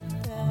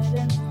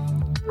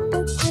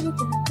And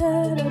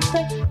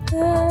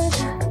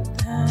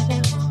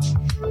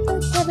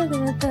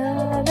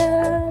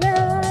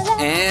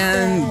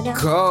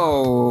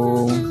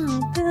go.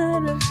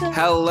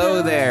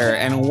 Hello there,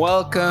 and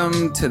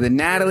welcome to the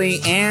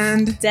Natalie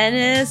and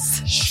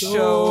Dennis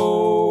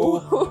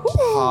Show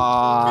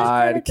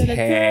podcast.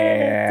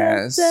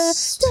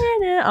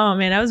 Oh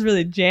man, I was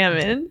really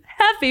jamming.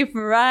 Happy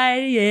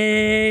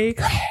Friday.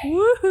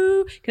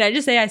 Woohoo. Can I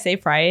just say I say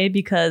Friday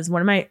because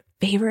one of my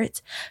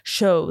favorite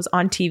shows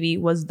on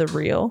TV was The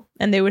Real,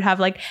 and they would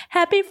have like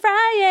Happy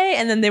Friday,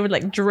 and then they would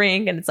like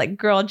drink, and it's like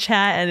girl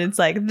chat, and it's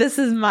like, this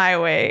is my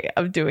way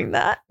of doing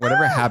that.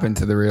 Whatever happened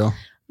to The Real?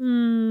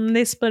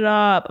 They split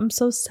up. I'm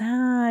so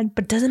sad,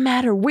 but doesn't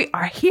matter. We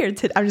are here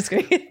today. I'm just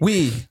kidding.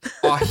 We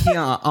are here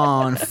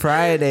on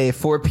Friday,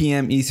 4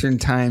 p.m. Eastern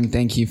time.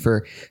 Thank you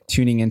for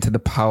tuning into the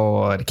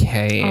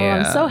podcast. Oh,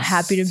 I'm so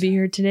happy to be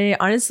here today.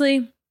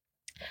 Honestly,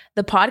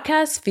 the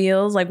podcast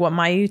feels like what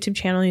my YouTube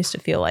channel used to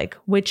feel like,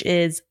 which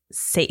is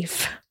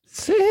safe.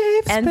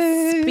 Safe And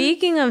space.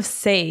 speaking of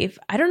safe,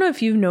 I don't know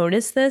if you've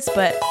noticed this,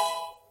 but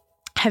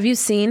have you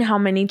seen how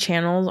many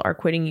channels are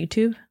quitting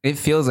YouTube? It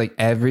feels like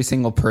every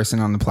single person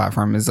on the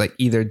platform is like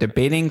either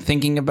debating,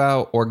 thinking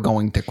about, or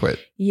going to quit.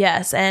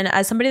 Yes. And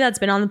as somebody that's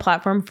been on the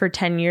platform for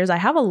 10 years, I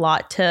have a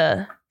lot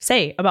to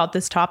say about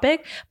this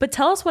topic. But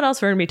tell us what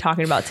else we're going to be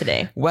talking about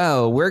today.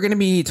 Well, we're going to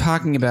be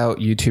talking about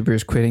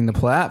YouTubers quitting the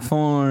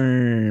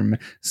platform.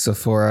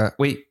 Sephora.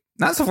 Wait,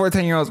 not Sephora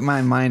 10-year-olds.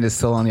 My mind is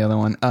still on the other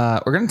one.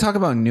 We're going to talk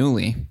about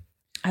Nuuly.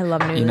 I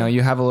love Nuuly. You know,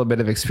 you have a little bit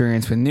of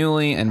experience with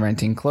Nuuly and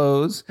renting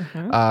clothes.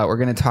 We're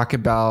going to talk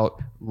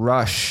about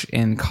Rush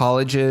in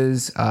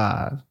colleges,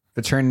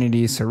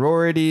 fraternities,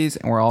 sororities,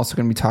 and we're also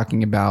going to be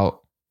talking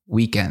about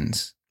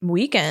weekends.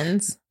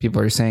 Weekends.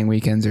 People are saying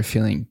weekends are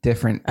feeling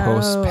different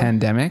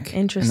post-pandemic.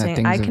 Interesting.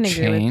 And that I things can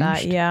have agree with that.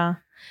 changed. Yeah.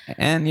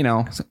 And, you know,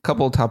 a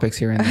couple of topics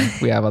here and there.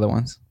 We have other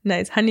ones.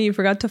 Nice. Honey, you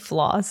forgot to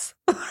floss.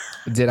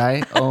 Did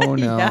I? Oh,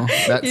 no. Yeah.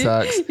 That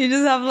sucks. You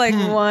just have like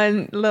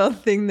one little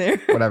thing there.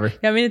 Whatever. You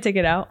want me to take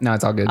it out? No,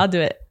 it's all good. I'll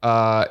do it.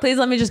 Please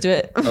let me just do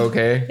it.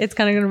 Okay. It's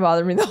kind of going to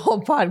bother me the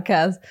whole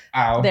podcast.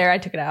 Ow. There, I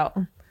took it out.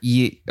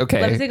 Yeah,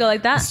 okay. Let me go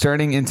like that.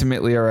 Starting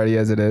intimately already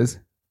as it is.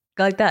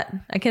 Go like that.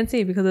 I can't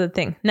see because of the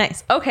thing.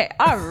 Nice. Okay.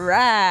 All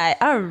right.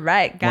 All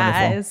right,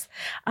 guys.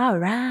 All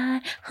right.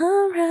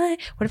 All right.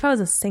 What if I was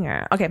a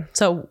singer? Okay.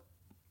 So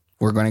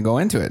We're going to go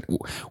into it.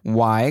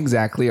 Why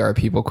exactly are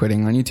people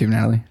quitting on YouTube,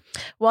 Natalie?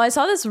 well, I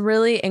saw this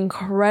really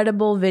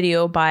incredible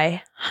video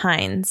by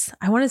Heinz.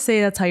 I want to say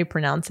that's how you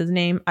pronounce his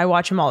name. I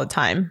watch him all the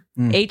time.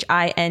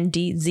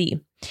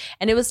 Hindz.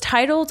 And it was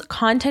titled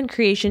Content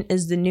Creation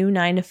is the New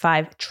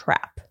 9-to-5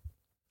 Trap.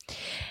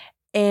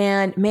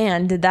 And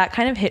man, did that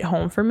kind of hit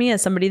home for me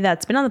as somebody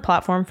that's been on the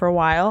platform for a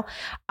while.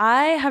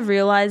 I have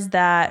realized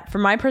that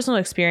from my personal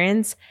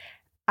experience,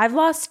 I've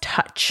lost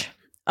touch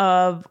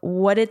of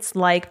what it's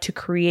like to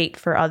create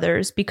for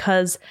others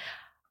because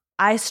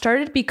I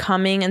started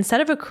becoming, instead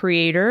of a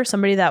creator,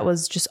 somebody that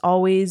was just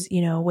always,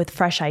 you know, with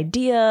fresh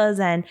ideas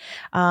and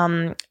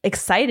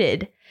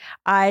excited.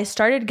 I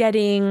started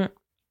getting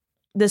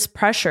this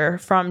pressure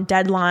from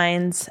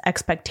deadlines,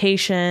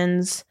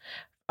 expectations,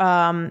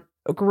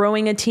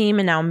 growing a team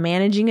and now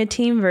managing a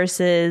team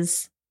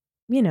versus,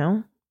 you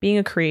know, being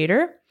a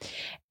creator.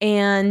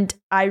 And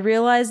I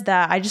realized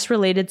that I just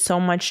related so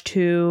much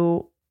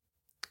to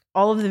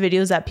all of the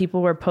videos that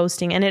people were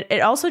posting. And it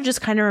also just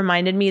kind of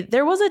reminded me,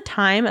 there was a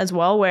time as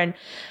well when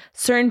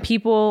certain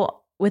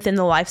people within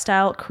the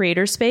lifestyle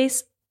creator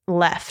space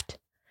left,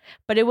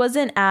 but it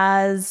wasn't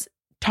as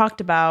talked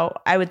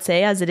about, I would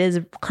say, as it is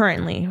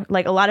currently.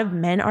 Like a lot of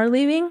men are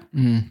leaving.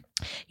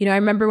 You know, I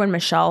remember when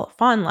Michelle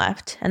Phan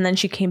left and then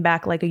she came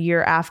back like a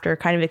year after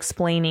kind of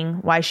explaining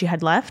why she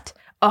had left.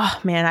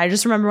 Oh man, I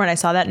just remember when I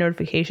saw that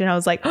notification, I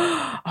was like,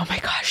 oh my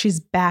gosh, she's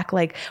back.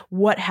 Like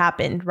what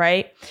happened,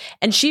 right?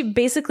 And she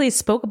basically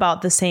spoke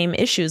about the same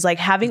issues, like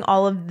having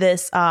all of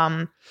this,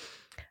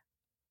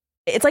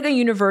 it's like a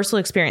universal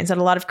experience that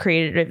a lot of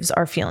creatives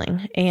are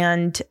feeling.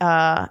 And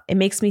it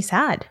makes me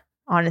sad,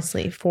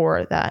 honestly,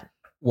 for that.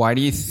 Why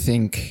do you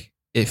think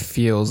it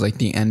feels like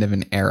the end of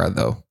an era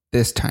though,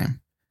 this time?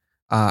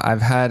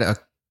 I've had a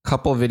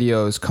couple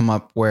videos come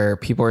up where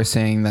people are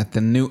saying that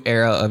the new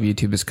era of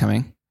YouTube is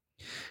coming.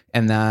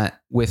 And that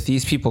with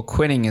these people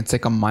quitting, it's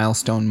like a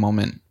milestone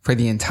moment for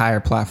the entire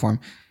platform.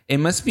 It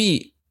must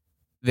be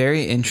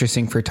very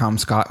interesting for Tom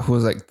Scott, who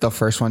was like the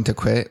first one to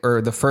quit,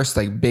 or the first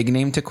like big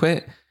name to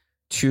quit,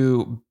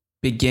 to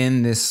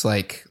begin this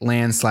like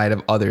landslide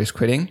of others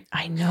quitting.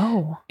 I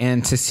know.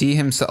 And to see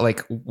him like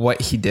what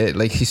he did,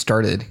 like he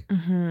started.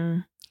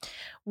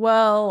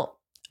 Well,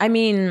 I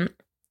mean,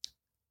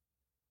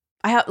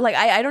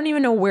 I don't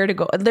even know where to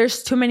go.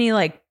 There's too many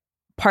like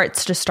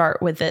parts to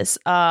start with this.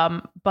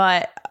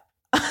 But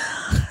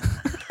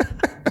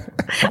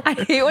I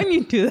hate when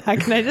you do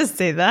that. Can I just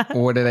say that?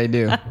 What did I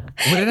do? What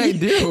did I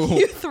do?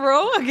 You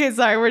throw? Okay,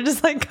 sorry. We're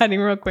just like cutting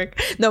real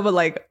quick. No, but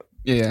like,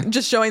 yeah,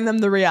 just showing them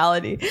the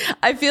reality.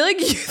 I feel like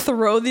you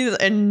throw these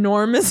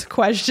enormous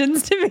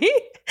questions to me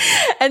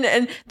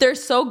and they're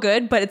so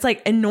good, but it's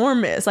like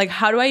enormous. Like,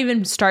 how do I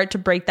even start to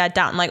break that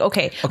down? Like,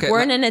 okay,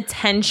 we're in an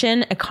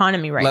attention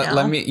economy right now.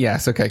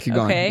 Keep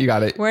going. You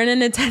got it. We're in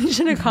an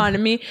attention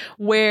economy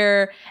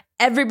where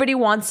everybody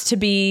wants to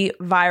be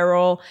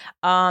viral.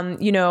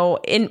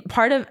 In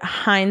part of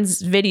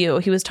Heinz' video,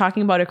 he was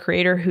talking about a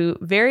creator who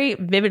very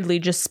vividly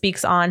just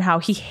speaks on how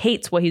he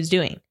hates what he's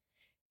doing.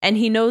 And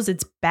he knows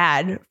it's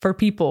bad for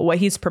people, what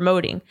he's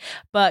promoting.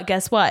 But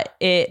guess what?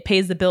 It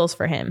pays the bills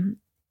for him.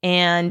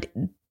 And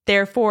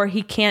therefore,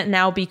 he can't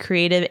now be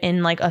creative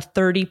in like a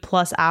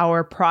 30+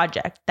 hour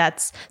project.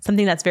 That's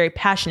something that's very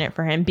passionate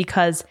for him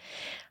because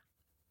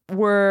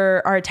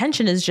our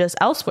attention is just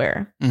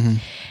elsewhere. Mm-hmm.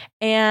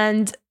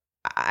 And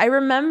I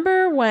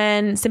remember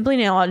when Simply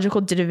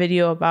Nailogical did a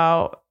video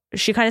about,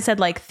 she kind of said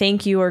like,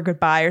 thank you or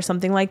goodbye or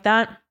something like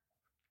that.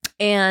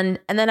 And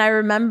then I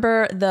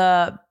remember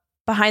the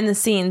behind the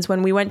scenes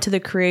when we went to the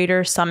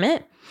Creator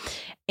Summit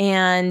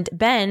and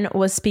Ben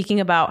was speaking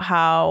about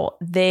how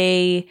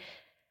they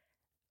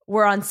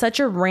were on such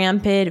a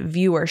rampant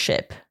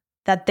viewership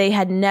that they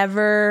had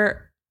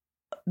never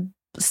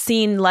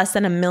seen less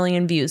than 1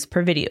 million views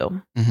per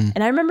video. Mm-hmm.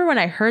 And I remember when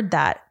I heard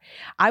that,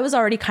 I was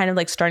already kind of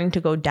like starting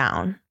to go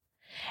down.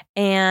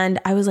 And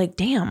I was like,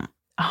 damn,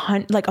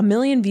 like 1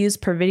 million views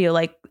per video,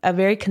 like a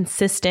very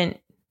consistent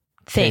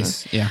thing.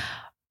 Yeah.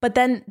 But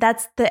then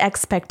that's the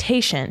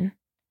expectation.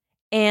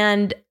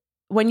 And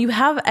when you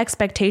have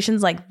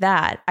expectations like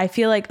that, I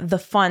feel like the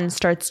fun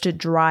starts to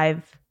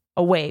drive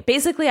away.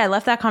 Basically, I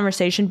left that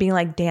conversation being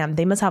like, damn,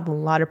 they must have a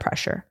lot of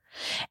pressure.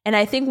 And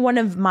I think one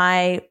of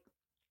my,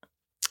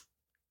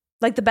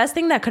 like the best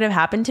thing that could have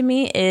happened to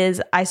me is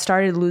I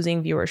started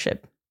losing viewership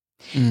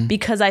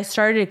because I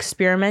started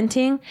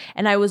experimenting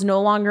and I was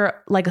no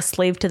longer like a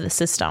slave to the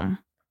system.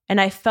 And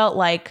I felt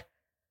like,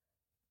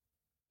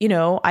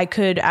 I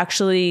could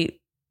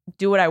actually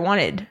do what I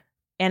wanted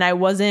and I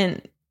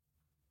wasn't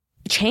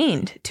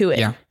chained to it.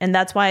 Yeah. And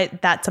that's why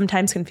that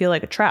sometimes can feel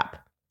like a trap.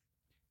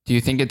 Do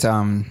you think it's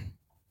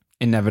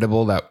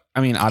inevitable that,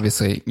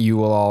 obviously you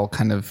will all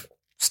kind of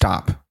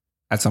stop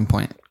at some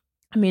point?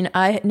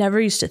 I never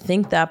used to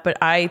think that, but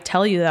I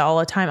tell you that all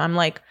the time. I'm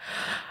like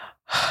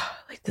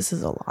this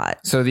is a lot.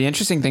 So the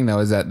interesting thing though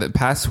is that the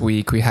past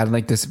week we had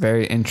like this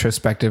very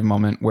introspective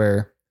moment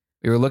where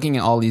we were looking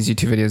at all these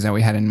YouTube videos that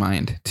we had in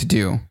mind to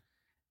do.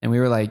 And we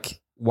were like,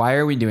 why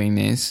are we doing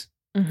these?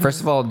 Mm-hmm.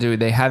 First of all, do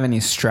they have any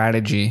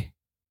strategy,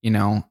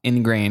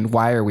 ingrained?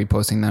 Why are we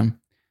posting them?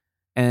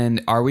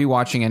 And are we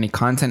watching any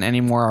content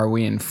anymore? Are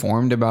we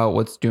informed about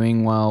what's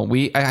doing well?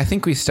 I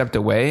think we stepped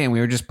away and we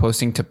were just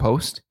posting to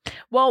post.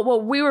 Well,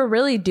 what we were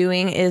really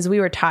doing is we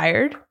were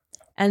tired.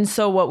 And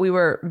so what we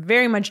were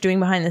very much doing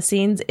behind the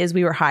scenes is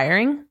we were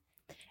hiring.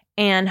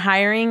 And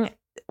hiring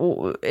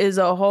is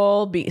a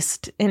whole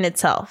beast in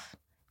itself.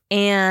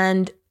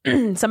 And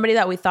somebody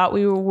that we thought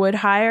we would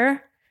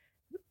hire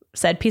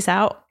said, peace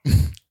out.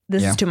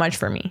 This is too much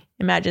for me.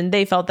 Imagine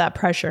they felt that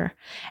pressure.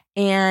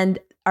 And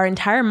our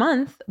entire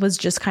month was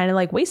just kind of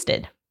like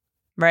wasted,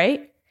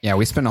 right? Yeah,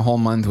 we spent a whole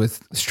month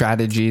with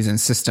strategies and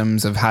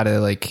systems of how to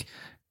like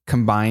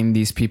combine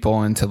these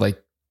people into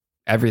like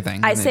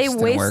everything. I say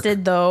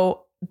wasted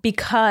though,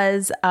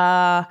 because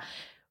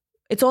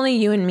it's only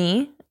you and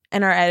me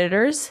and our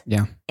editors.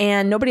 Yeah.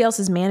 And nobody else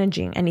is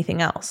managing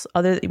anything else.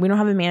 We don't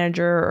have a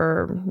manager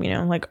or,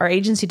 like our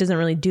agency doesn't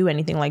really do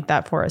anything like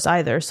that for us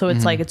either. So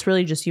it's like, it's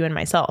really just you and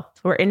myself.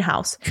 We're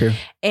in-house. True.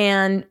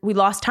 And we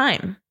lost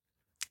time.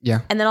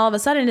 Yeah. And then all of a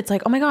sudden it's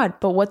like, oh my God,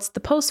 but what's the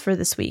post for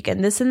this week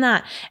and this and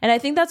that? And I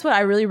think that's what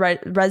I really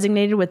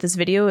resonated with this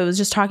video. It was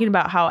just talking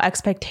about how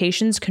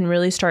expectations can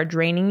really start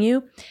draining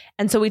you.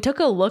 And so we took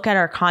a look at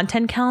our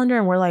content calendar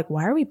and we're like,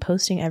 why are we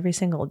posting every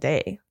single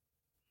day?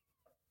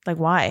 Like,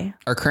 why?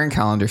 Our current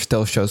calendar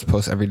still shows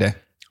posts every day.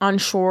 On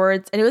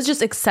Shorts. And it was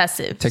just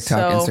excessive.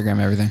 TikTok, Instagram,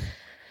 everything.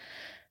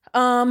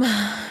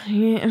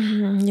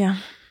 Yeah.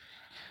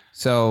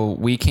 So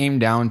we came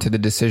down to the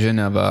decision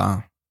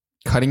of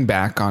cutting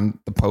back on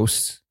the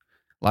posts.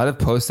 A lot of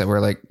posts that were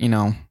like,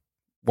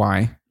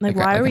 why? Like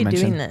why are we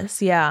doing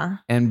this? Yeah.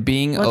 And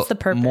being what's the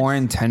purpose? More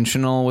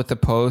intentional with the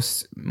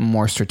posts,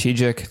 more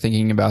strategic,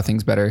 thinking about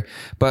things better.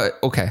 But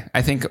okay,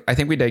 I think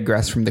we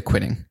digress from the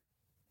quitting,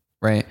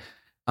 right?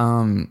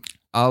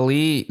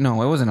 Ali,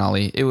 no, it wasn't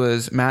Ali. It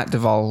was Matt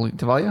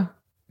Devalia.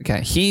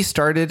 Okay. He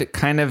started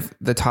kind of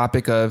the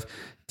topic of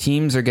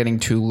teams are getting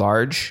too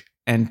large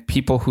and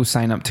people who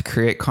sign up to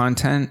create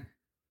content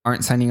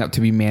aren't signing up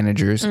to be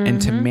managers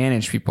and to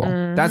manage people.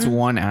 That's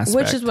one aspect.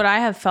 Which is what I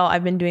have felt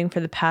I've been doing for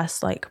the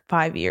past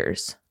 5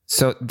 years.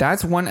 So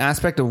that's one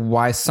aspect of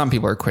why some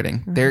people are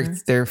quitting.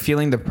 They're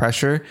feeling the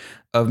pressure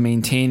of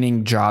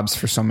maintaining jobs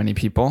for so many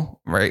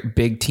people, right?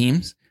 Big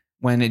teams,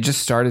 when it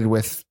just started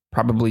with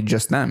probably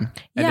just them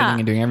editing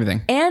and doing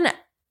everything. And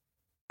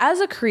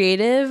as a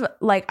creative,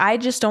 I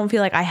just don't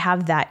feel like I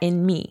have that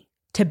in me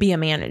to be a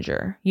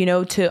manager,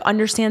 to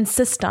understand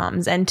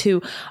systems and to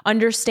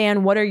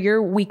understand what are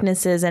your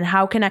weaknesses and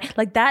how can I,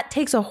 that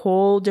takes a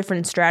whole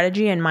different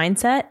strategy and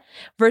mindset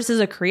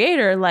versus a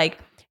creator.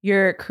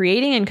 You're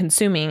creating and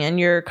consuming and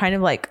you're kind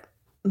of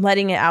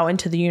letting it out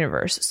into the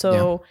universe.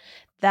 So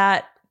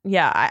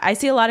I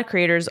see a lot of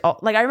creators.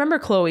 Like I remember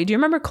Chloe. Do you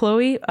remember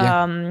Chloe?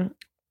 Yeah.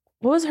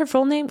 What was her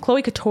full name?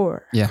 Chloe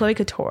Couture. Yeah. Chloe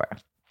Couture.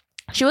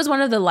 She was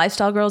one of the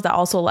lifestyle girls that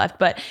also left.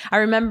 But I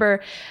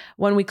remember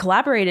when we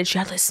collaborated, she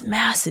had this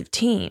massive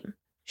team.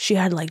 She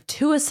had like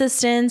 2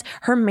 assistants,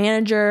 her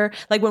manager.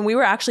 Like when we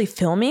were actually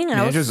filming, and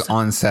manager's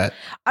on set.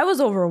 I was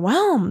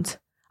overwhelmed.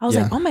 I was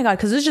like, oh my God,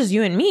 because it's just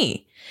you and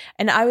me.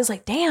 And I was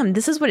like, damn,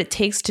 this is what it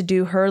takes to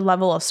do her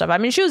level of stuff. I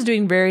mean, she was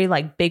doing very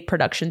like big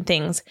production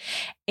things.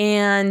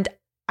 And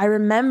I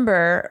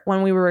remember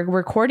when we were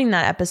recording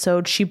that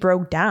episode, she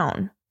broke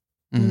down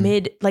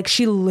like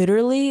she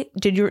literally,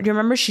 do you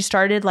remember she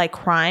started like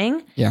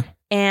crying? Yeah.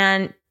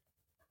 And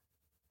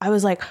I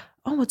was like,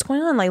 oh, what's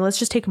going on? Like, let's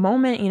just take a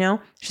moment, you know?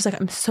 She's like,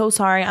 I'm so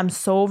sorry. I'm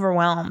so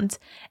overwhelmed.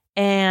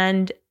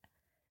 And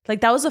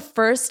like, that was the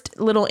first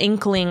little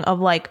inkling of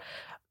like,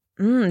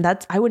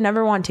 I would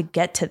never want to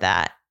get to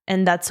that.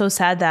 And that's so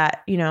sad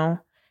that, you know,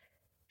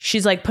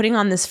 she's like putting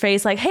on this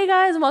face like, hey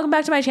guys, welcome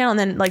back to my channel. And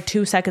then like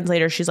 2 seconds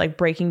later, she's like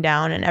breaking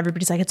down and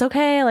everybody's like, it's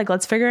okay. Like,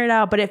 let's figure it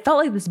out. But it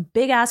felt like this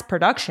big ass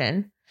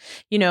production,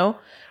 you know?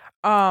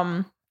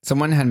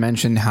 Someone had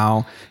mentioned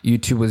how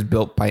YouTube was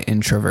built by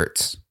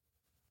introverts,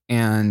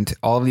 and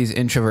all of these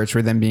introverts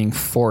were then being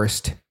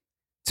forced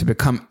to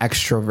become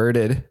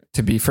extroverted,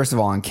 to be, first of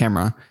all, on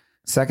camera.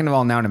 Second of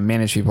all, now to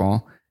manage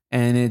people.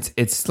 And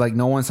it's like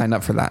no one signed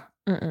up for that.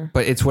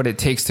 But it's what it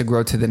takes to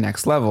grow to the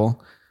next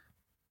level.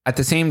 At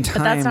the same time,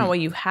 but that's not what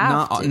you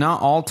have.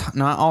 Not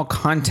all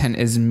content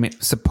is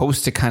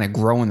supposed to kind of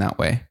grow in that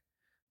way,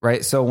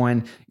 right? So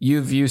when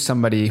you view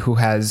somebody who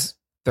has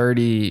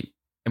 30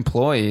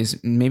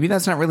 employees, maybe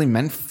that's not really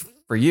meant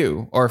for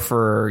you or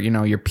for, you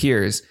know, your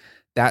peers.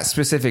 That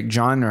specific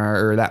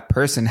genre or that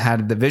person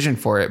had the vision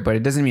for it, but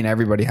it doesn't mean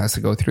everybody has to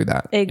go through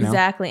that.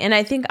 Exactly. You know? And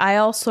I think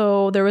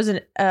there was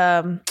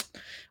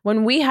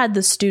when we had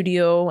the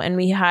studio and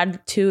we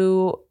had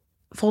 2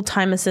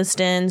 full-time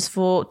assistants,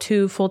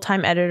 2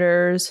 full-time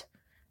editors,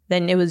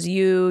 then it was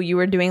you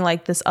were doing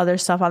like this other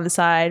stuff on the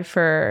side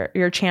for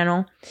your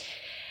channel.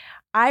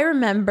 I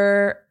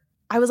remember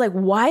I was like,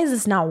 why is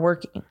this not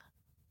working?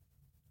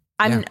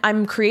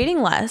 I'm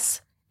creating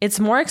less. It's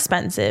more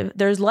expensive.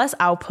 There's less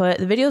output.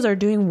 The videos are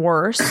doing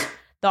worse.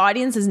 The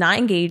audience is not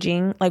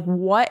engaging. Like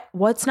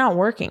what's not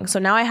working? So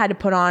now I had to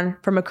put on,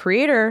 from a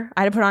creator,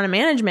 I had to put on a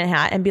management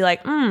hat and be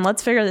like,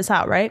 let's figure this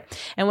out, right?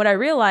 And what I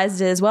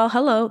realized is, well,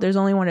 hello, there's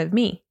only one of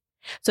me.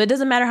 So it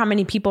doesn't matter how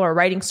many people are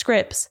writing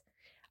scripts.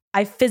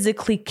 I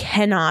physically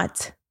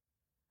cannot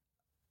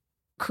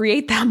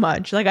create that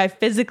much. Like I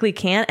physically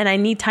can't. And I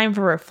need time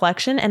for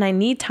reflection and I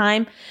need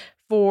time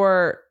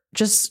for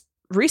just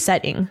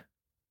resetting.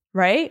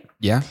 Right?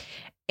 Yeah.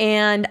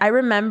 And I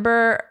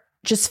remember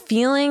just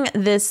feeling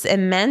this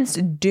immense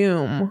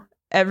doom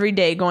every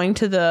day, going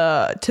to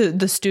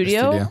the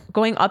studio,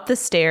 going up the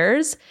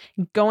stairs,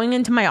 going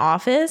into my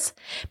office,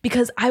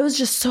 because I was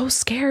just so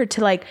scared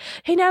to like,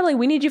 hey, Natalie,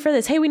 we need you for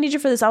this. Hey, we need you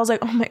for this. I was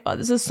like, oh my God,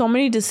 this is so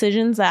many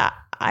decisions that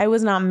I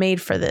was not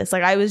made for this.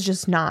 Like I was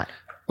just not.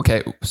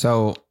 Okay.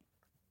 So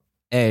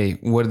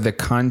would the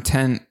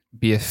content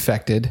be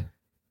affected?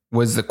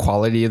 Was the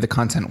quality of the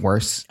content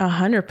worse?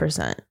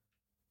 100%.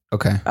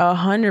 Okay.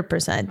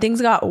 100%.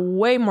 Things got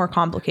way more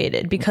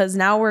complicated because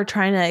now we're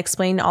trying to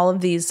explain all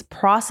of these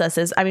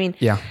processes. I mean,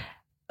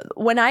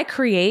 when I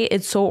create,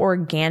 it's so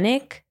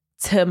organic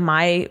to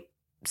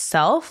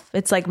myself.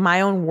 It's like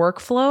my own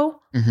workflow.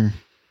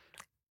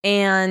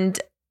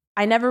 And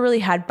I never really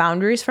had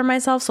boundaries for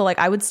myself. So like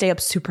I would stay up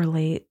super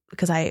late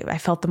because I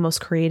felt the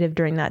most creative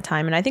during that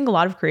time. And I think a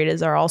lot of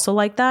creatives are also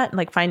like that,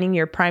 like finding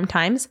your prime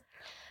times.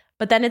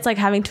 But then it's like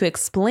having to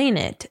explain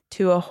it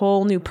to a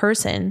whole new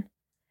person.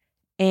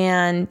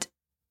 And,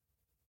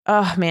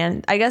 oh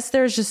man, I guess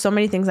there's just so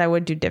many things I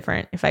would do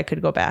different if I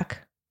could go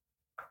back.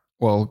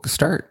 Well,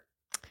 start.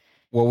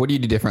 Well, what do you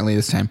do differently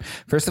this time?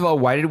 First of all,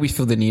 why did we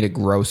feel the need to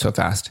grow so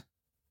fast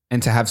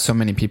and to have so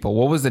many people?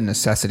 What was the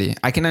necessity?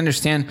 I can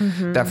understand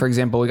that, for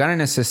example, we got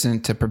an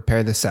assistant to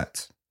prepare the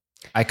sets.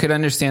 I could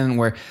understand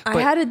where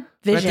I had a vision.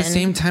 But at the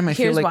same time, I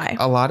feel like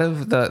a lot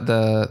of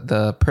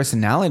the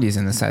personalities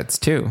in the sets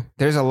too.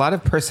 There's a lot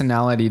of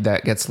personality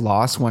that gets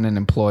lost when an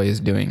employee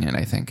is doing it,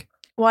 I think.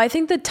 Well, I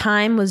think the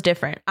time was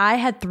different. I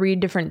had 3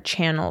 different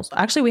channels.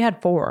 Actually, we had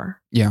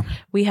 4. Yeah.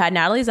 We had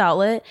Natalie's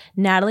Outlet,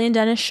 Natalie and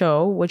Dennis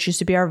Show, which used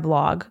to be our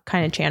vlog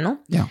kind of channel.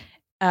 Yeah.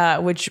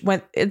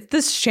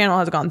 This channel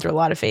has gone through a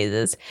lot of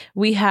phases.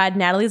 We had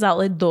Natalie's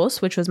Outlet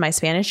Dos, which was my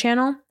Spanish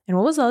channel. And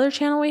what was the other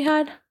channel we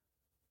had?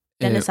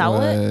 Dennis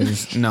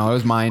Outlet? No, it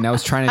was mine. I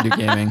was trying to do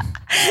gaming.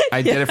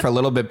 I did it for a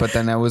little bit, but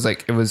then it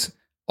was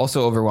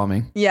also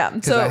overwhelming. Yeah.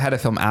 Because I had to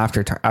film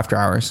after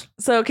hours.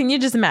 So can you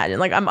just imagine?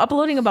 Like I'm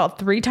uploading about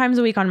 3 times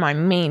a week on my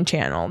main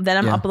channel. Then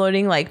I'm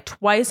uploading like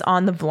twice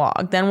on the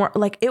vlog. Then we're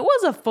like, it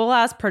was a full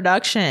ass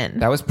production.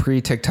 That was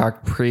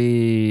pre-TikTok,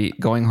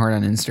 going hard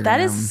on Instagram.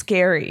 That is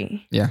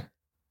scary. Yeah.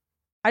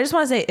 I just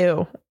want to say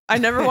ew. I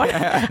never want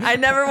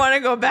to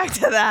go back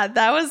to that.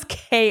 That was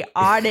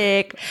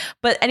chaotic.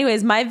 But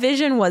anyways, my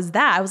vision was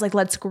that I was like,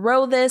 let's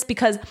grow this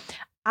because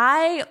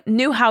I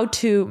knew how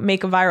to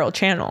make a viral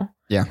channel.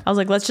 Yeah. I was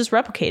like, let's just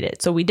replicate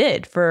it. So we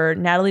did. For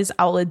Natalie's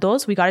Outlet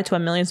Dos, we got it to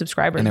 1 million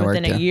subscribers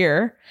within a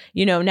year.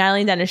 You know,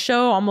 Natalie Dennis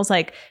Show, almost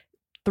like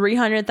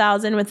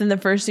 300,000 within the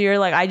first year.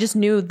 Like, I just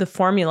knew the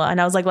formula and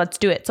I was like, let's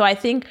do it. So I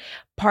think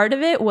part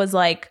of it was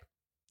like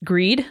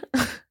greed.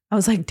 I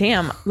was like,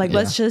 damn, like,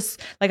 let's just,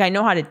 like, I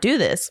know how to do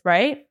this.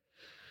 Right.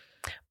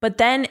 But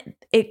then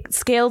it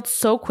scaled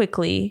so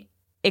quickly.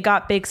 It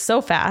got big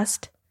so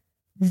fast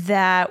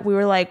that we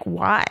were like,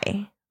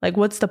 why? Like,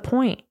 what's the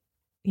point?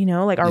 You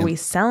know, like, are we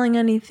selling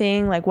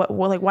anything? Like,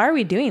 like, why are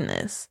we doing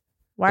this?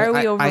 Why are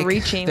we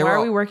overreaching? Why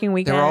are we working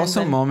weekends? There were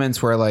also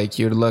moments where like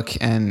you'd look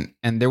and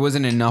there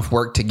wasn't enough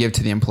work to give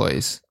to the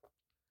employees,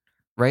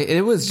 right?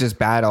 It was just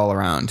bad all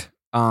around.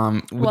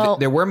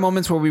 There were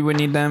moments where we would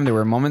need them. There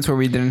were moments where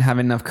we didn't have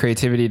enough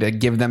creativity to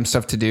give them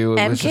stuff to do.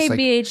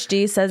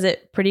 MKBHD says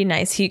it pretty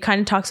nice. He kind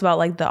of talks about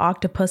like the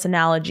octopus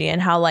analogy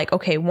and how like,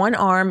 okay, one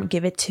arm,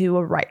 give it to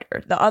a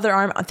writer. The other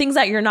arm, things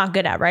that you're not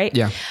good at, right?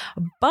 Yeah.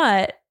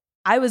 But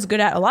I was good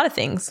at a lot of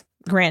things.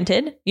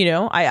 Granted, you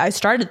know, I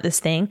started this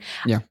thing.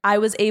 Yeah. I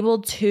was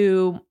able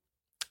to,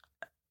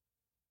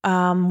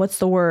 what's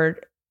the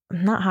word?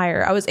 Not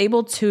hire. I was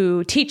able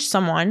to teach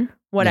someone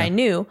what I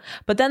knew,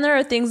 but then there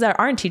are things that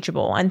aren't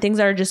teachable and things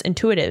that are just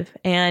intuitive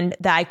and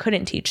that I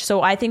couldn't teach.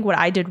 So I think what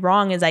I did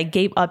wrong is I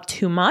gave up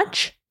too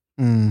much.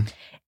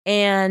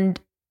 And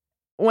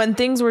when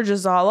things were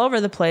just all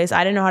over the place,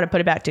 I didn't know how to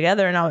put it back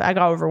together and I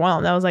got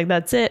overwhelmed. I was like,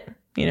 that's it,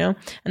 you know?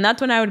 And that's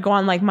when I would go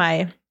on like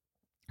my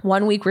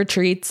 1 week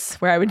retreats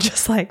where I would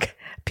just like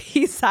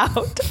peace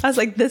out. I was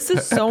like, this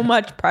is so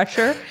much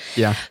pressure.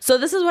 Yeah. So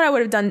this is what I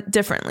would have done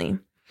differently.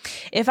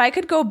 If I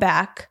could go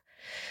back,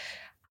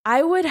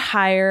 I would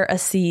hire a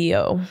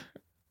CEO.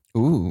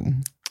 Ooh,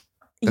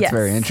 that's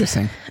very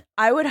interesting.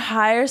 I would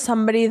hire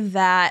somebody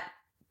that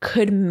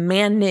could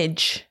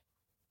manage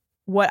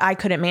what I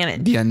couldn't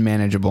manage. The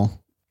unmanageable.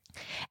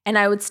 And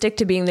I would stick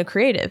to being the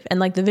creative and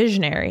like the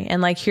visionary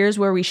and like, here's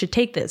where we should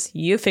take this.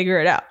 You figure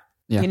it out,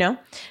 you know,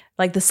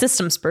 like the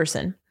systems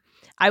person.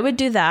 I would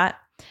do that.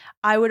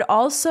 I would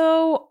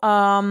also,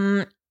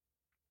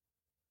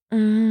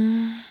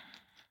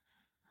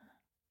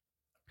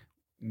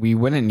 we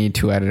wouldn't need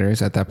 2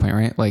 editors at that point,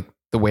 right? Like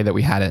the way that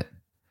we had it.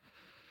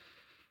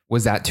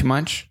 Was that too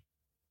much?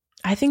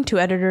 I think 2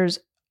 editors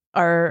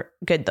are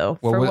good though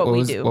for what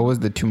we do. What was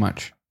the too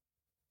much?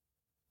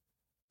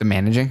 The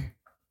managing?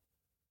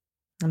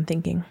 I'm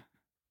thinking.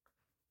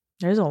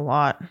 There's a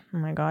lot. Oh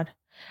my God.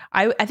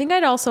 I think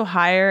I'd also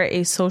hire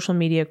a social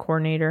media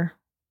coordinator,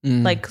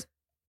 like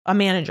a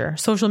manager,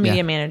 social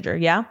media manager.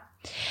 Yeah.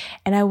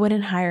 And I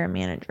wouldn't hire a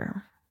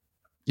manager.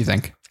 You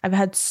think? I've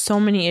had so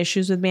many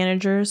issues with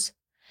managers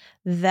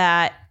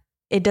that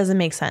it doesn't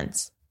make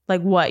sense.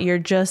 Like what? You're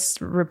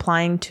just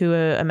replying to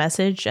a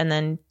message and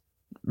then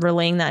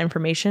relaying that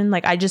information.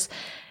 Like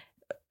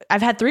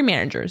I've had 3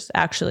 managers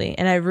actually.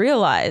 And I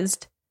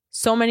realized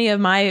so many of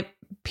my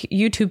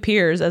YouTube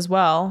peers as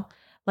well,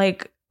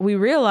 like we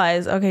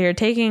realize, okay, you're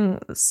taking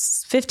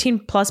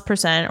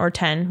 15+% or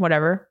 10,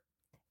 whatever.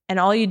 And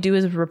all you do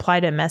is reply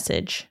to a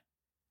message.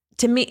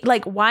 To me,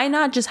 like, why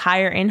not just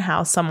hire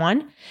in-house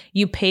someone?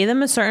 You pay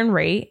them a certain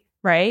rate,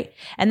 right?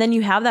 And then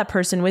you have that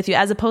person with you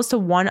as opposed to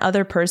one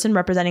other person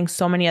representing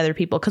so many other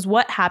people. Because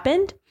what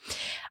happened,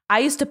 I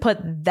used to put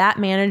that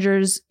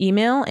manager's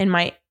email in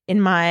my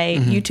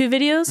YouTube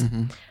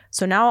videos.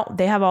 So now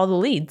they have all the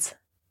leads.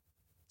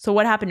 So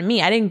what happened to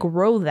me? I didn't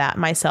grow that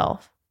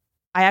myself.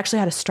 I actually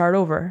had to start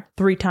over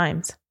 3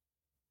 times.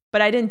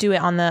 But I didn't do it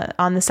on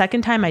the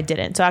second time. I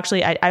didn't. So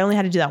actually, I only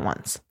had to do that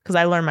once because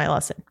I learned my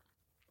lesson.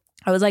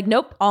 I was like,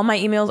 nope, all my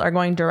emails are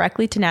going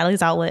directly to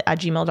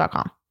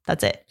nataliesoutlet@gmail.com.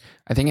 That's it.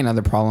 I think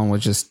another problem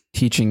was just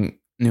teaching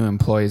new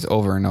employees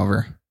over and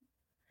over.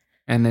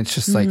 And it's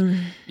just like,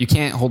 you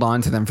can't hold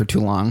on to them for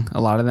too long.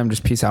 A lot of them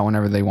just peace out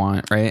whenever they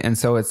want, right? And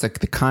so it's like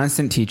the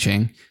constant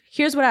teaching.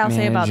 Here's what I'll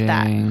say about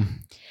that.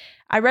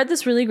 I read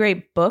this really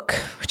great book,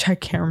 which I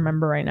can't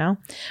remember right now,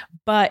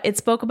 but it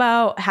spoke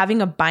about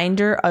having a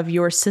binder of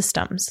your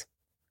systems.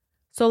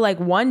 So like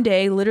one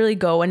day, literally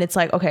go and it's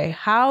like, okay,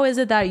 how is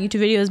it that a YouTube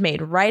video is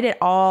made? Write it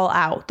all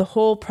out, the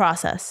whole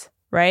process,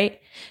 right?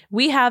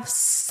 We have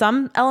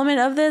some element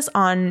of this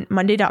on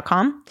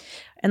Monday.com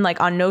and like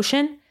on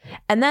Notion.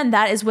 And then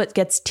that is what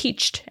gets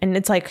taught. And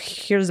it's like,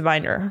 here's the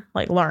binder,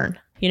 like learn,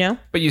 you know?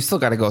 But you still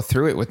got to go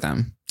through it with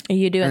them.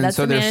 You do. And that's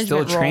so the they're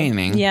still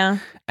training. Role. Yeah.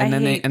 And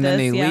then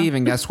they leave.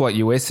 And guess what?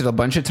 You wasted a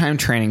bunch of time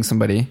training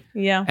somebody.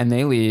 Yeah. And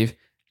they leave.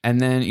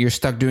 And then you're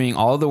stuck doing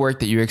all the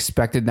work that you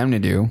expected them to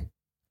do.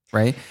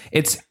 Right.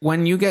 It's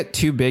when you get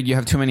too big, you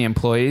have too many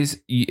employees.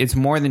 It's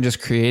more than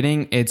just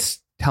creating. It's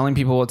telling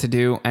people what to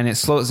do. And it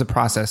slows the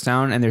process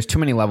down. And there's too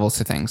many levels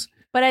to things.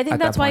 But I think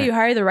that's why you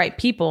hire the right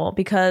people,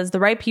 because the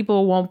right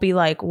people won't be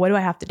like, what do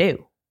I have to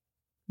do?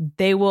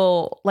 They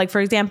will, like,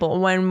 for example,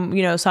 when,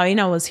 you know,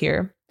 Salina was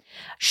here,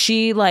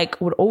 she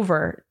like would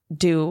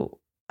overdo.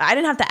 I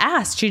didn't have to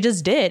ask. She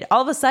just did.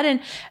 All of a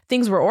sudden,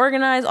 things were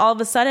organized. All of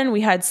a sudden,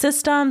 we had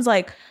systems.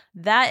 Like,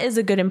 that is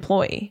a good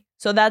employee.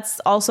 So that's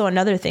also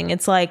another thing.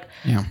 It's like,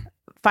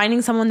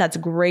 finding someone that's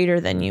greater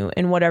than you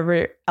in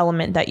whatever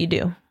element that you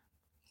do.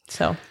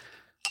 So.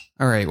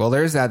 All right. Well,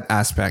 there's that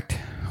aspect.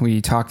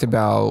 We talked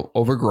about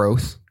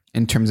overgrowth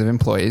in terms of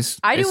employees.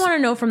 I do want to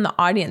know from the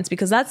audience,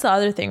 because that's the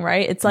other thing,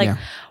 right? It's like,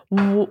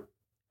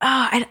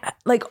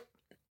 like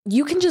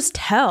you can just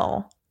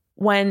tell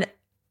when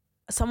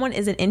someone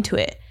isn't into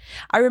it.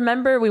 I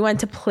remember we went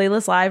to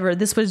Playlist Live, or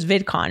this was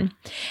VidCon,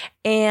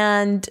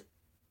 and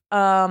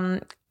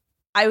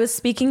I was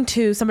speaking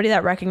to somebody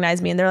that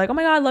recognized me, and they're like, "Oh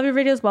my God, I love your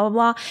videos, blah, blah,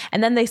 blah."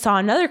 And then they saw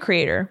another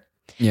creator.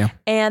 Yeah.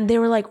 And they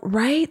were like,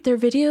 right, their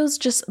videos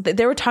just,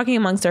 they were talking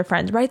amongst their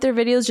friends, right? Their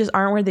videos just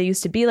aren't where they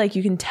used to be. Like,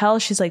 you can tell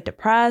she's like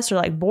depressed or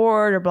like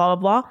bored or blah,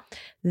 blah, blah.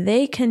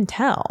 They can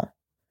tell.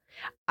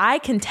 I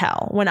can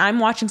tell when I'm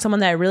watching someone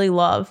that I really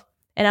love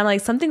and I'm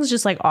like, something's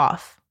just like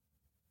off,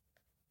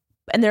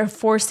 and they're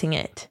forcing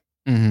it.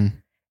 Mm-hmm.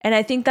 And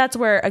I think that's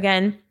where,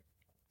 again,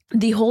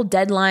 the whole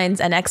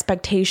deadlines and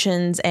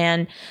expectations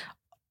and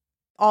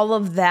all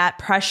of that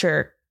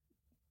pressure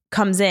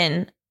comes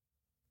in.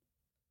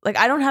 Like,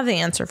 I don't have the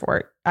answer for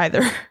it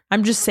either.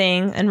 I'm just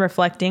saying and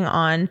reflecting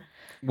on.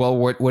 Well,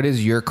 what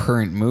is your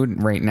current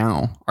mood right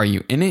now? Are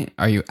you in it?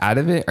 Are you out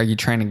of it? Are you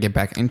trying to get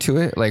back into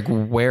it? Like,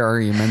 where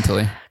are you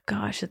mentally?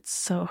 Gosh, it's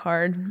so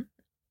hard.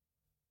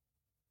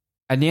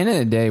 At the end of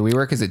the day, we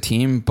work as a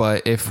team,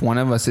 but if one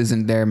of us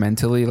isn't there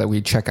mentally, like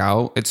we check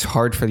out, it's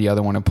hard for the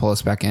other one to pull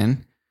us back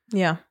in.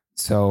 Yeah.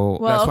 So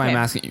that's why I'm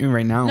asking you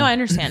right now. No, I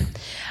understand.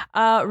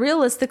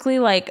 Realistically,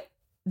 like,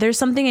 there's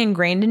something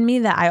ingrained in me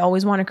that I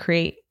always want to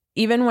create.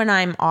 Even when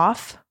I'm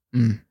off,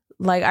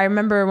 like I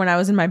remember when I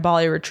was in my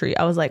Bali retreat,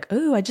 I was like,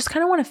 oh, I just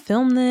kind of want to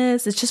film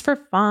this. It's just for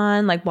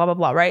fun, like blah, blah,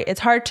 blah, right? It's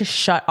hard to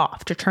shut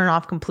off, to turn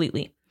off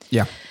completely.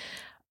 Yeah.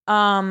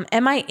 Am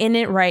I in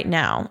it right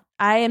now?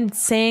 I am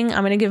saying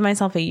I'm going to give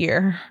myself a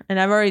year. And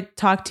I've already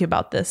talked to you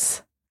about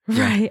this,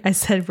 right? I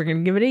said, we're going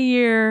to give it a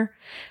year.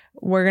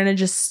 We're going to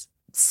just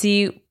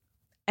see.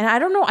 And I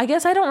don't know. I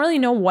guess I don't really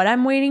know what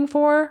I'm waiting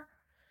for.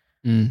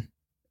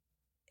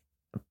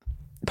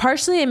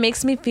 Partially, it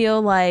makes me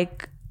feel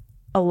like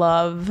a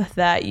love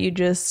that you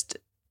just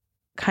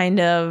kind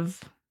of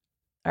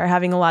are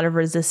having a lot of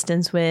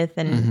resistance with.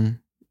 And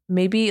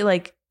maybe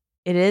like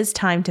it is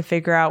time to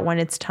figure out when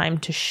it's time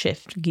to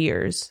shift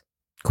gears.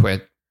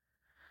 Quit.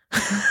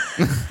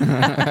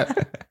 I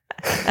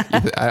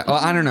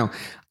don't know.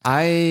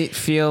 I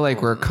feel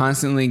like we're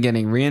constantly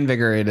getting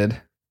reinvigorated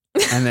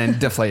and then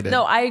deflated.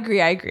 No, I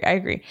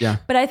agree. Yeah.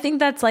 But I think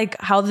that's like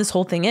how this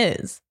whole thing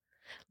is.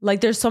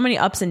 Like, there's so many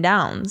ups and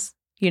downs.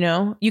 You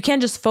know, you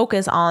can't just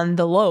focus on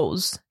the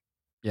lows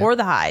or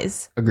the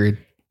highs. Agreed.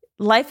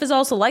 Life is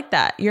also like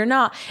that. You're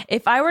not,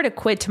 if I were to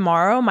quit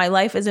tomorrow, my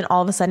life isn't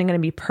all of a sudden going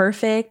to be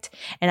perfect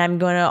and I'm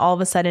going to all of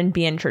a sudden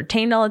be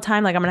entertained all the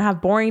time. Like, I'm going to have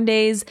boring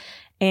days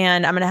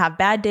and I'm going to have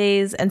bad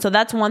days. And so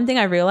that's one thing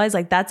I realized,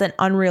 like, that's an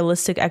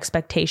unrealistic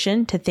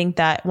expectation to think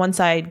that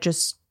once I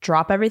just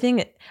drop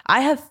everything.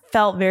 I have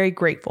felt very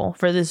grateful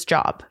for this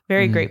job.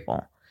 Very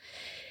grateful.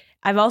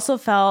 I've also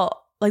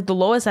felt like the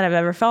lowest that I've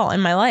ever felt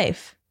in my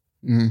life.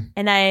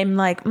 And I'm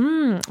like,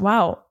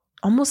 wow,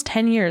 almost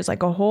 10 years,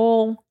 like a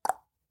whole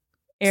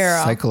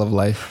era. Cycle of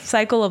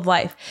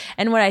life.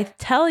 And what I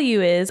tell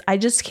you is I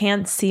just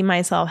can't see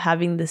myself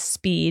having the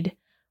speed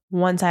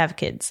once I have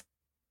kids.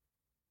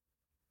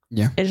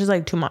 Yeah. It's just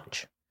like too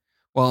much.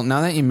 Well, now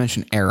that you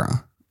mentioned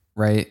era,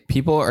 right?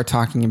 People are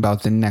talking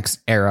about the next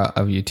era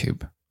of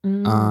YouTube.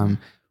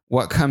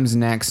 What comes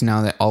next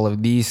now that all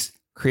of these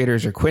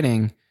creators are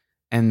quitting?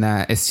 And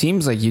that it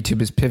seems like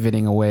YouTube is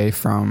pivoting away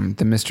from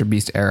the Mr.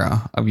 Beast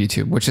era of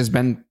YouTube, which has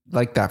been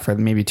like that for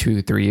maybe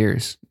 2-3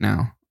 years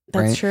now.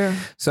 That's right? true.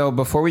 So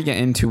before we get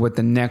into what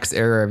the next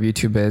era of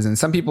YouTube is, and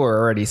some people are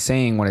already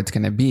saying what it's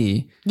going to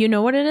be. You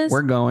know what it is?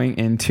 We're going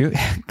into,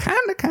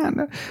 kind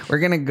of. We're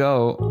going to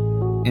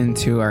go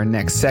into our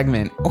next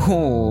segment.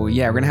 Oh,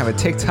 yeah. We're going to have a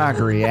TikTok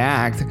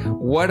react.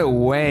 What a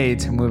way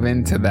to move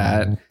into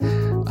that.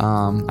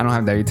 I don't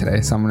have Debbie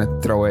today, so I'm going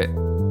to throw it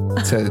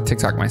to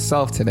TikTok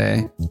myself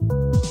today.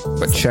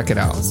 But check it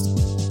out.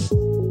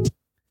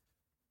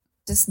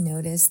 Just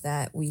notice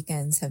that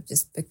weekends have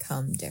just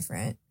become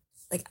different.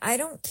 Like, I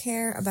don't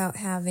care about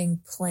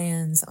having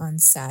plans on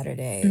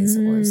Saturdays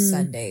or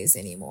Sundays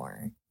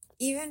anymore.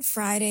 Even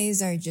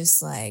Fridays are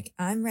just like,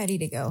 I'm ready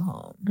to go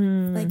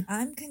home. Like,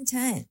 I'm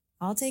content.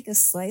 I'll take a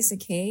slice of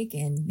cake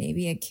and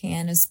maybe a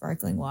can of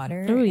sparkling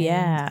water. Oh,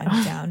 yeah.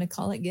 I'm down to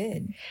call it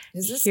good.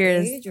 Is this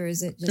stage, or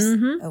is it just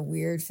a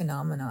weird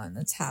phenomenon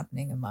that's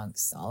happening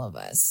amongst all of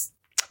us?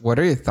 What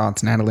are your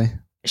thoughts, Natalie?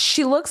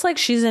 She looks like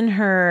she's in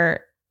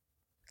her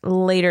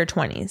later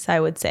 20s, I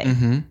would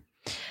say.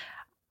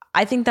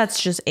 I think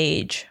that's just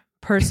age,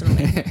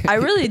 personally. I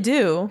really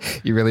do.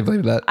 You really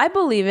believe that? I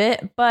believe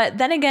it. But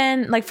then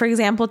again, like, for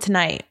example,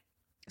 tonight.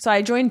 So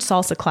I joined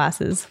salsa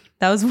classes.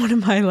 That was one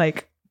of my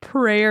like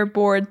prayer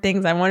board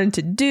things I wanted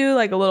to do,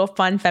 like a little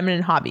fun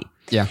feminine hobby.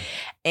 Yeah.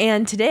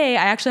 And today,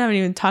 I actually haven't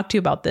even talked to you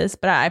about this,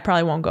 but I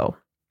probably won't go.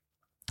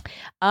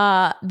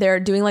 They're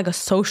doing like a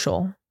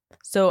social.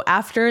 So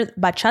after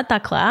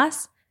bachata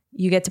class,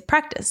 you get to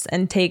practice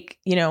and take,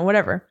 you know,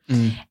 whatever.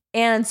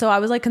 And so I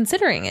was like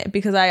considering it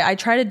because I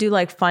try to do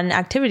like fun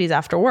activities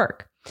after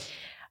work.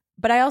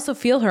 But I also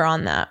feel her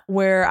on that,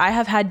 where I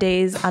have had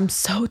days I'm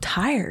so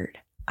tired.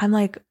 I'm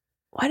like,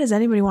 why does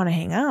anybody want to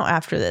hang out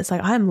after this?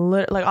 Like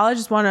I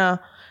just want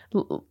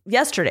to,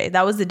 yesterday,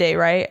 that was the day,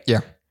 right?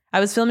 Yeah. I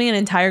was filming an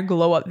entire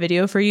glow up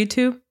video for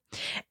YouTube,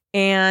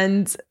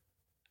 and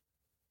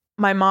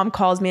my mom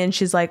calls me and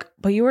she's like,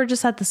 but you were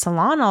just at the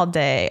salon all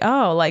day.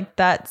 Oh, like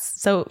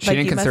that's so. She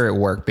didn't consider it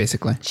work,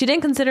 basically. She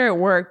didn't consider it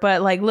work,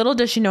 but like little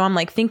does she know, I'm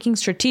like thinking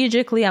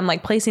strategically. I'm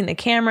like placing the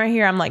camera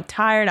here. I'm like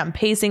tired. I'm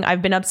pacing.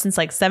 I've been up since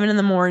like 7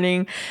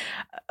 a.m.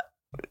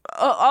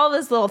 All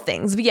these little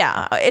things. But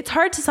yeah, it's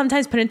hard to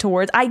sometimes put into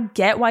words. I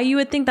get why you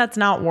would think that's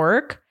not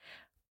work,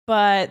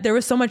 but there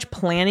was so much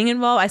planning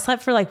involved. I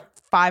slept for like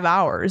 5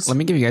 hours. Let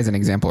me give you guys an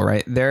example,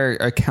 right? There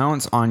are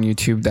accounts on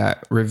YouTube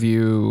that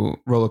review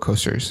roller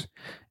coasters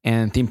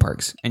and theme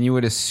parks. And you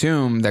would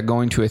assume that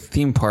going to a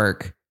theme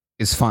park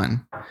is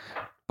fun.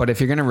 But if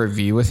you're going to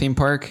review a theme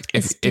park,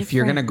 if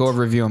you're going to go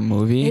review a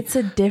movie, it's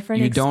a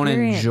different experience. Don't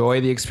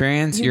enjoy the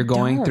experience. You're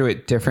going through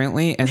it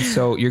differently. And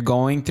so you're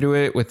going through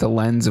it with the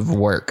lens of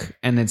work.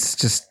 And it's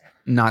just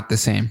not the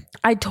same.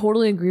 I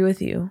totally agree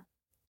with you.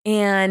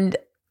 And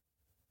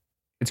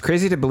it's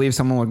crazy to believe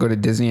someone would go to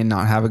Disney and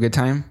not have a good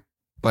time.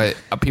 But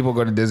people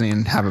go to Disney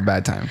and have a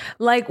bad time.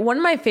 Like one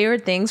of my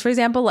favorite things, for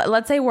example,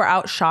 let's say we're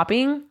out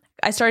shopping.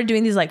 I started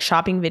doing these like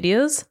shopping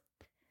videos.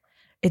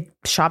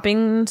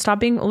 Shopping stopped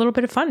being a little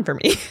bit of fun for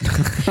me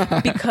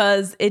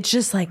because it's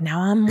just like, now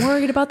I'm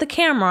worried about the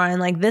camera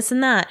and like this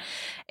and that.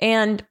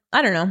 And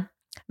I don't know,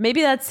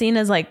 maybe that's seen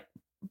as like,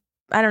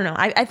 I don't know.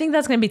 I think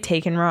that's going to be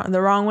taken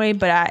the wrong way,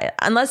 but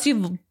unless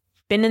you've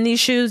been in these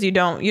shoes, you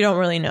don't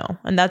really know.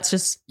 And that's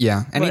just,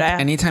 yeah.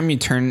 Anytime you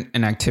turn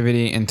an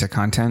activity into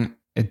content,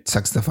 it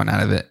sucks the fun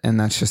out of it. And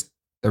that's just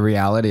the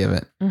reality of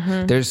it.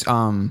 Mm-hmm. There's,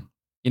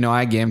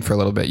 I gamed for a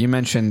little bit. You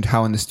mentioned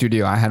how in the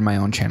studio I had my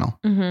own channel.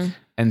 Mm-hmm.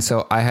 And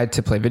so I had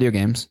to play video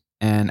games,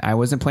 and I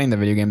wasn't playing the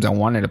video games I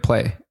wanted to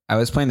play. I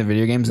was playing the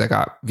video games that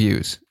got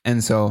views.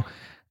 And so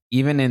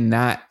even in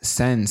that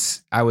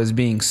sense, I was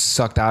being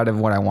sucked out of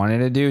what I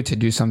wanted to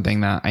do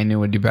something that I knew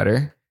would do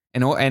better.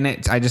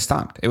 I just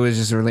stopped. It was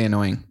just really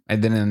annoying. I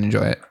didn't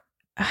enjoy it.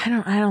 I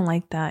don't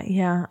like that.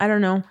 Yeah. I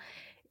don't know.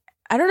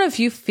 I don't know if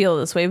you feel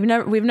this way.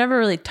 We've never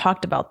really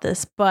talked about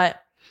this,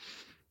 but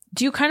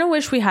do you kind of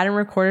wish we hadn't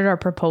recorded our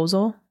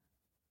proposal?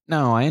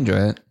 No, I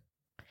enjoy it.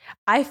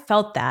 I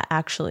felt that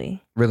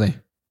actually. Really?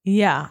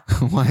 Yeah.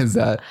 Why is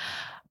that?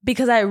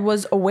 Because I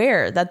was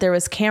aware that there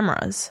was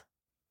cameras.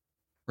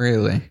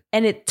 Really?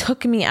 And it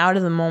took me out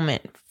of the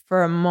moment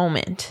for a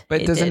moment.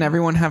 But doesn't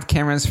everyone have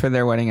cameras for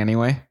their wedding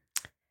anyway?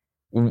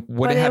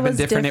 Would it have been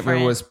different if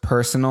it was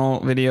personal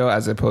video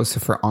as opposed to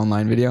for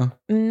online video?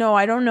 No,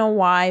 I don't know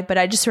why, but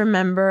I just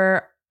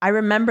remember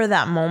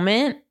that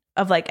moment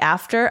of like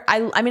after.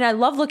 I mean, I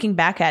love looking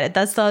back at it.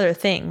 That's the other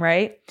thing,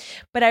 right?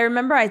 But I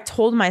remember I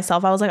told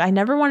myself, I was like, I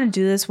never want to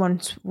do this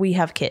once we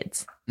have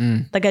kids.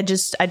 Like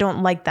I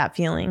don't like that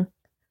feeling.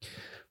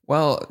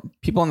 Well,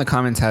 people in the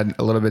comments had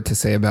a little bit to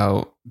say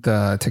about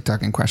the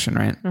TikTok in question,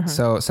 right? Mm-hmm.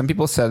 So some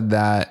people said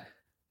that,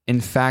 in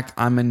fact,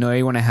 I'm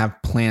annoyed when I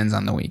have plans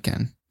on the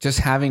weekend. Just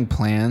having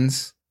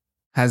plans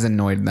has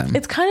annoyed them.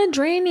 It's kind of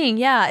draining.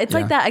 Yeah. It's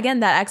like that, again,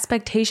 that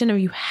expectation of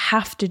you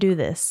have to do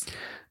this.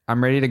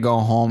 I'm ready to go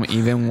home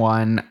even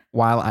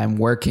while I'm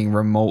working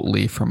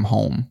remotely from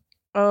home.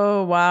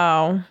 Oh,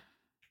 wow.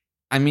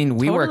 I mean,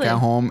 we work at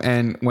home,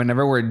 and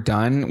whenever we're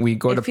done, we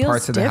go to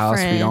parts of the house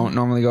we don't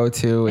normally go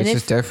to. It's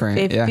just different.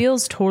 It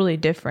feels totally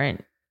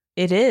different.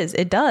 It is.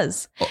 It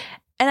does. Oh.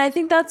 And I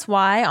think that's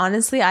why,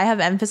 honestly, I have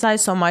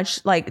emphasized so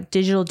much like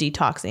digital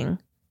detoxing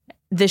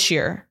this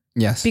year.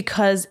 Yes.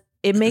 Because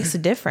it makes a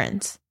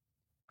difference.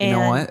 You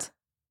know what?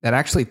 That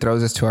actually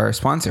throws us to our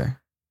sponsor.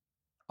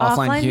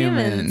 Offline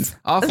Humans.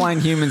 Offline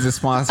Humans is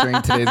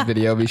sponsoring today's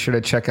video. Be sure to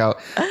check out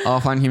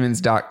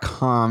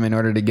offlinehumans.com in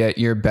order to get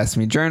your Best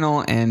Me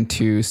journal and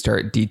to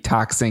start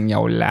detoxing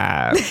your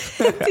life.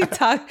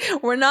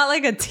 Detox. We're not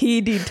like a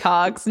tea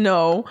detox.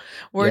 No,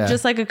 we're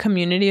just like a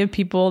community of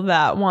people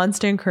that wants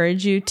to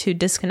encourage you to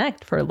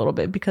disconnect for a little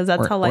bit, because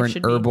that's how life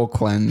should be. Herbal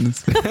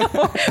cleanse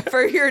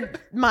for your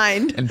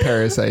mind and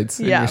parasites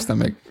in your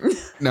stomach.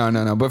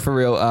 No. But for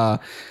real,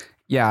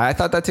 yeah, I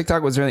thought that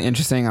TikTok was really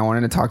interesting. I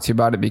wanted to talk to you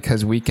about it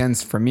because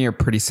weekends for me are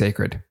pretty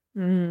sacred.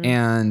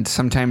 And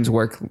sometimes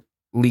work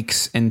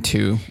leaks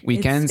into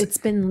weekends. It's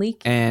been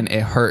leaking. And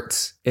it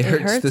hurts. It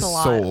hurts the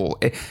soul.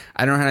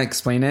 I don't know how to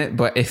explain it,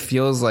 but it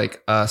feels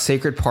like a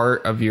sacred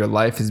part of your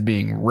life is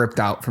being ripped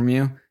out from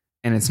you.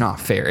 And it's not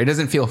fair. It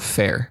doesn't feel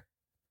fair.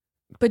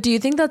 But do you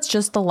think that's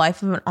just the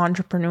life of an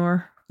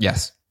entrepreneur?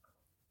 Yes.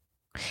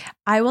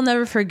 I will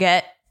never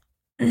forget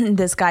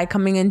this guy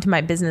coming into my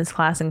business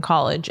class in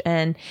college,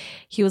 and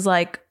he was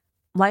like,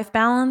 life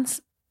balance,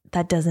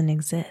 that doesn't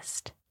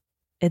exist.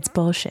 It's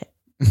bullshit.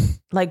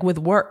 Like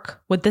with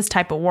this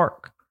type of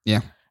work. Yeah.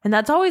 And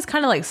that's always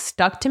kind of like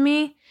stuck to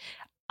me.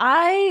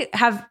 I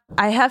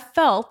have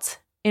felt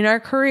in our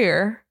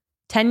career,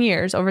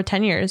 over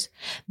 10 years,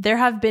 there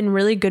have been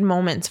really good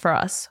moments for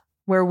us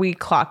where we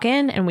clock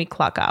in and we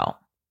clock out.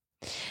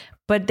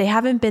 But they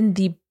haven't been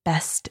the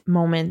best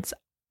moments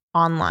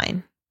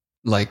online.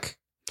 Like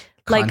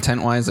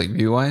content wise, like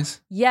view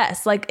wise?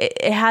 Yes. Like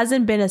it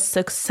hasn't been a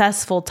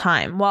successful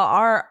time. While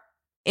our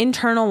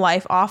internal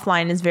life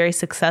offline is very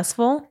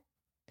successful,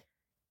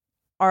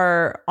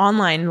 our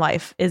online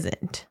life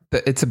isn't.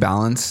 It's a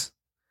balance.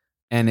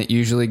 And it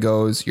usually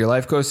goes, your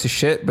life goes to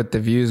shit, but the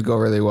views go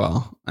really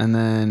well. And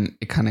then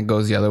it kind of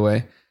goes the other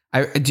way.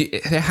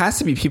 There has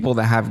to be people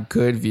that have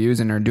good views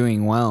and are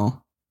doing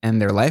well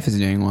and their life is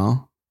doing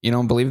well. You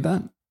don't believe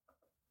that?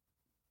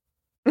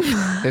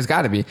 There's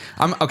got to be.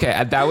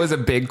 Okay. That was a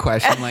big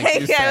question, like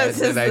you said,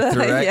 that I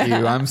threw at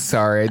you. I'm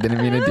sorry. I didn't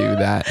mean to do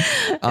that.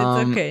 It's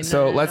okay.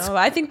 No.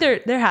 I think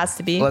there has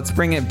to be. Let's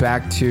bring it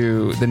back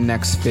to the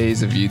next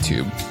phase of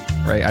YouTube,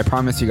 right? I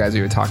promised you guys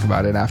we would talk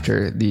about it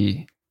after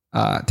the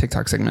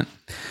TikTok segment.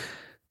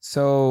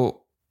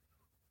 So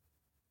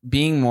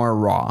being more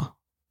raw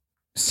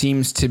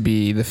seems to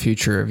be the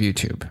future of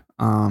YouTube.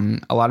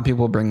 A lot of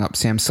people bring up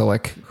Sam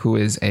Sulek, who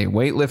is a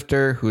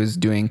weightlifter, who is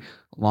doing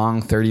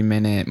long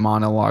 30-minute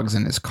monologues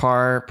in his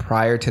car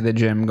prior to the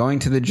gym, going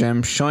to the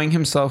gym, showing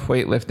himself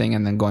weightlifting,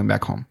 and then going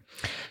back home.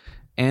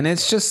 And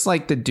it's just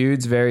like the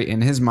dude's very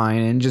in his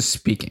mind and just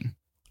speaking,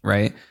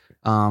 right?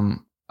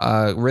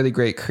 A really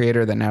great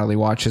creator that Natalie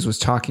watches was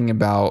talking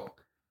about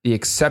the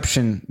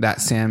exception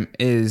that Sam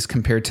is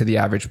compared to the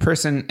average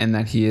person, and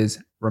that he is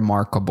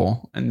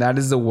remarkable. And that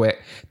is the way,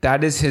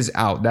 that is his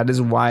out. That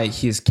is why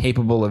he is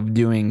capable of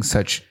doing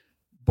such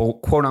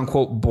quote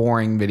unquote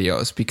boring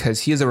videos,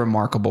 because he is a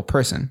remarkable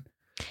person.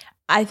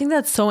 I think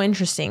that's so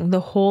interesting. The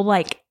whole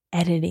like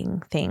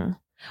editing thing,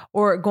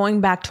 or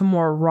going back to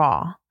more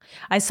raw.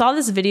 I saw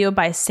this video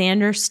by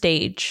Sander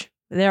Stage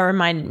that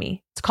reminded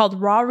me. It's called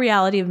Raw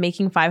Reality of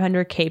Making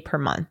 $500K per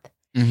month.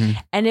 Mm-hmm.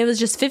 And it was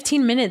just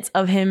 15 minutes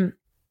of him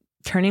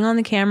turning on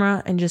the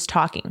camera and just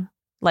talking,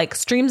 like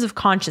streams of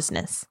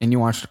consciousness. And you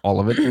watched all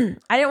of it?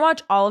 I didn't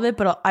watch all of it,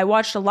 but I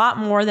watched a lot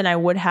more than I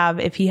would have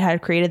if he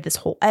had created this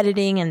whole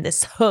editing and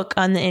this hook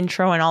on the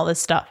intro and all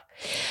this stuff.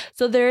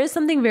 So there is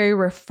something very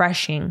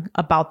refreshing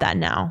about that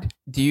now.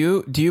 Do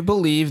you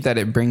believe that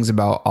it brings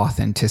about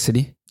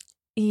authenticity?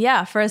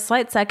 Yeah, for a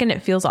slight second,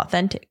 it feels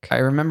authentic. I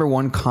remember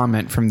one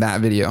comment from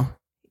that video.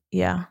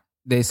 Yeah.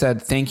 They said,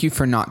 thank you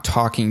for not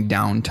talking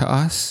down to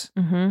us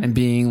and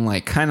being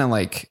like kind of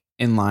like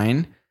in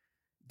line.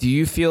 Do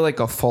you feel like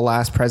a full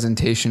ass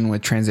presentation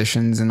with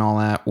transitions and all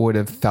that would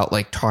have felt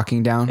like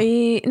talking down?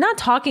 Not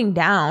talking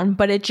down,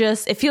 but it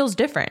feels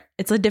different.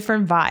 It's a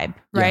different vibe,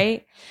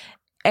 right?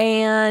 Yeah.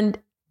 And,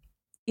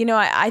 you know,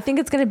 I think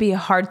it's going to be a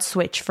hard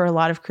switch for a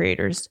lot of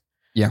creators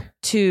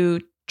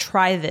to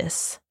try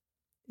this.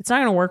 It's not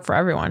going to work for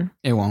everyone.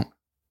 It won't.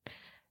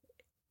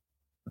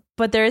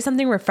 But there is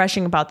something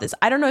refreshing about this.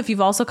 I don't know if you've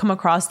also come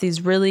across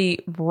these really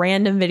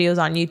random videos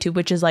on YouTube,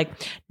 which is like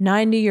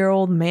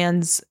 90-year-old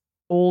man's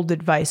old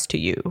advice to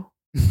you.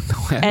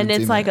 And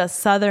it's like a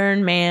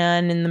Southern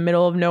man in the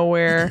middle of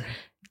nowhere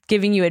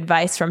giving you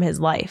advice from his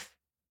life.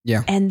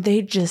 Yeah. And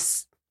they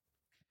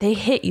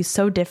hit you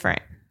so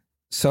different.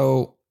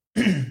 So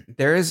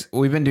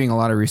we've been doing a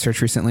lot of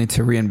research recently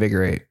to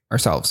reinvigorate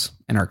ourselves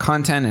and our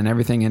content and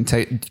everything, and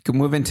to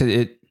move into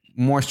it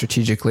more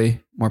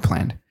strategically, more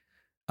planned.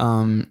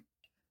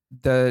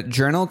 The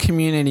journal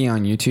community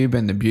on YouTube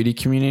and the beauty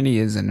community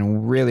is in a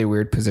really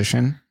weird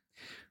position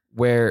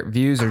where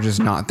views are just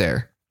not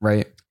there,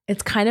 right?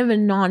 It's kind of a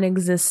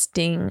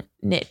non-existing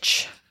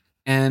niche.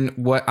 And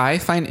what I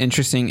find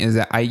interesting is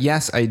that I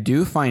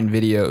do find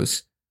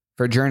videos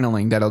for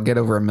journaling that'll get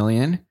over 1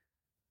 million,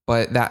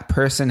 but that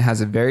person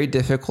has a very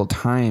difficult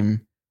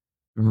time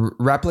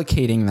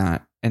replicating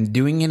that and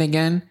doing it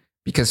again,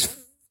 because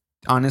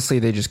honestly,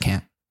 they just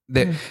can't.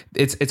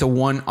 It's a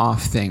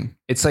one-off thing.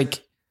 It's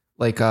like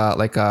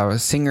a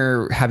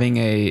singer having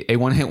a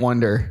one-hit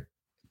wonder.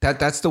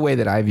 That's the way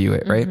that I view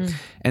it, right? Mm-hmm.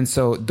 And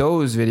so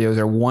those videos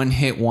are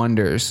one-hit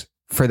wonders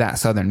for that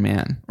Southern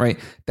man, right?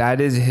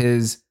 That is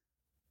his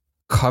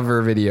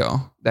cover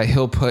video that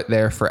he'll put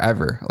there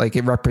forever. Like,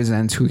 it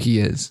represents who he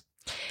is.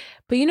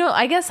 But, you know,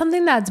 I guess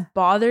something that's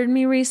bothered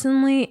me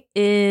recently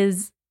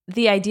is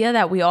the idea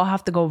that we all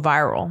have to go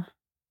viral.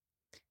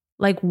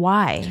 Like,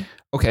 why?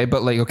 Okay,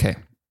 but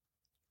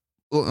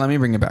well, let me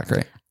bring it back,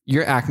 right?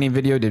 Your acne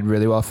video did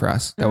really well for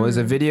us. That was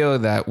a video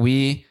that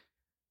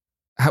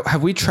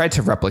have we tried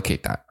to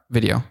replicate that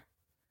video?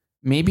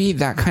 Maybe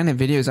that kind of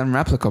video is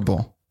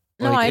unreplicable.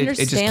 No, I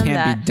understand it just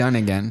can't be done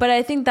again. But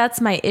I think that's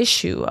my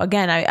issue.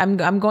 Again,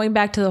 I'm going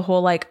back to the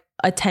whole like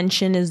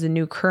attention is the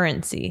new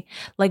currency.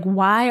 Like,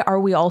 why are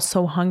we all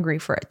so hungry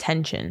for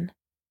attention?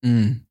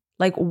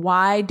 Like,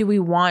 why do we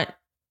want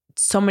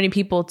so many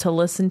people to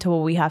listen to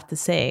what we have to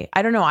say?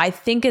 I don't know. I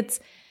think it's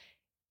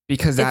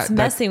because it's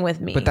messing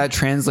with me. But that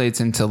translates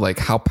into like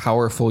how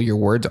powerful your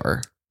words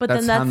are. But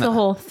that's the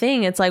whole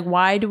thing. It's like,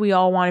 why do we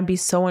all want to be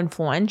so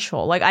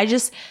influential? Like, I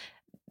just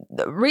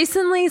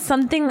recently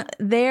something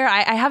there,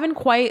 I haven't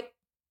quite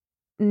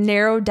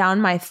narrowed down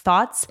my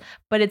thoughts,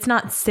 but it's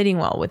not sitting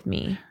well with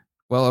me.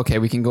 Well, okay,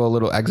 we can go a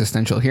little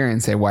existential here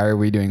and say, why are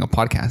we doing a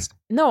podcast?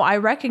 No, I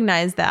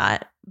recognize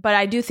that. But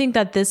I do think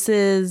that this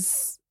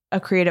is a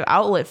creative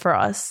outlet for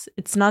us.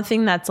 It's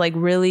nothing that's like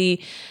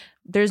really,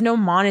 there's no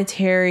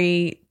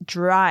monetary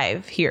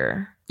drive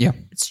here. Yeah.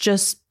 It's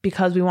just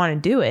because we want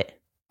to do it.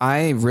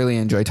 I really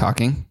enjoy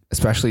talking,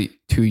 especially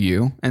to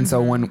you. And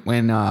so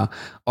when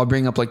I'll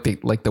bring up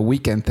like the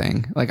weekend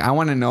thing, like I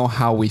want to know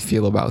how we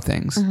feel about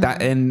things.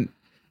 That, and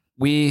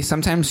we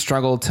sometimes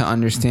struggle to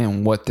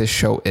understand what this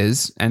show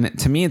is. And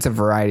to me, it's a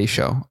variety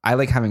show. I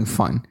like having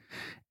fun.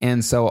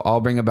 And so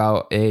I'll bring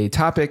about a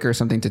topic or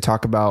something to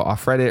talk about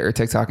off Reddit or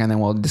TikTok, and then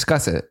we'll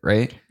discuss it,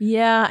 right?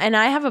 Yeah. And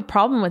I have a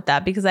problem with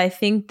that because I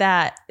think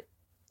that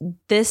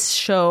this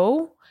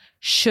show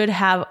should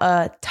have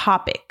a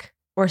topic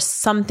or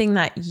something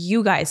that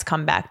you guys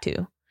come back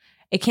to.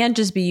 It can't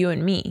just be you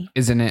and me.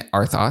 Isn't it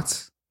our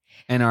thoughts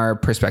and our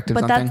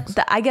perspectives on things?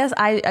 I guess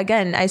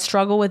I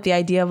struggle with the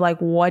idea of like,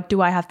 what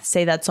do I have to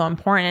say that's so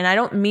important? And I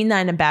don't mean that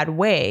in a bad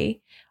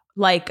way.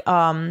 Like,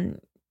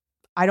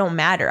 I don't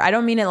matter. I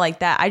don't mean it like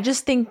that. I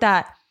just think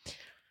that,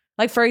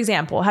 like, for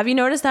example, have you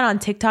noticed that on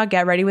TikTok,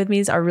 Get Ready With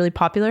Me's are really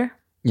popular?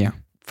 Yeah.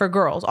 For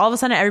girls. All of a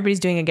sudden, everybody's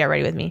doing a Get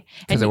Ready With Me.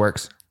 Because it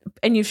works.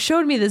 And you've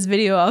showed me this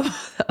video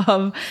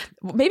of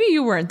maybe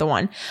you weren't the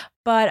one,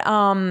 but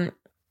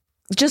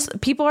just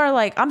people are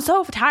like, I'm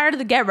so tired of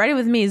the Get Ready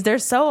With Me's. They're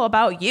so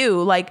about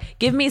you. Like,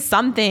 give me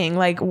something.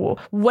 Like,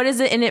 what is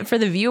it in it for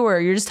the viewer?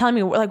 You're just telling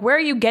me, like, where are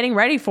you getting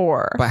ready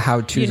for? But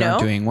how-tos aren't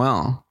doing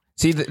well.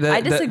 See, I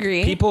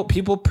disagree.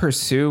 People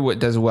pursue what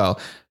does well.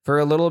 For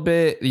a little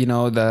bit,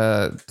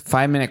 the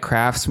 5-minute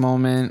crafts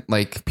moment,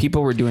 like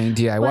people were doing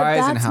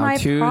DIYs and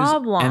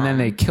how-tos, and then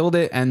they killed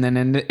it, and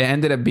then it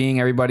ended up being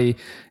everybody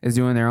is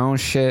doing their own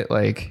shit.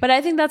 Like, but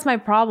I think that's my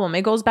problem.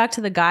 It goes back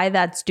to the guy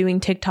that's doing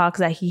TikToks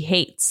that he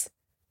hates,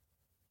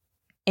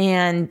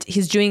 and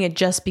he's doing it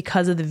just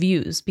because of the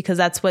views, because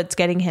that's what's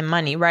getting him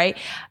money, right?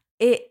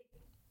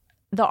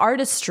 The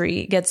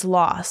artistry gets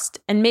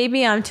lost. And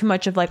maybe I'm too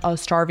much of like a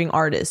starving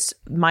artist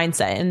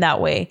mindset in that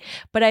way.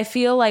 But I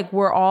feel like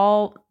we're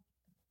all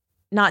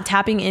not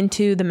tapping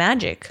into the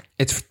magic.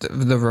 It's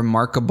the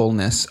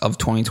remarkableness of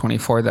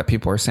 2024 that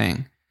people are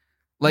saying.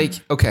 Like,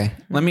 okay,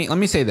 let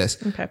me say this.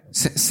 Okay.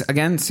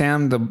 Again,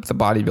 Sam, the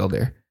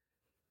bodybuilder.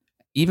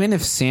 Even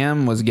if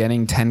Sam was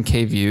getting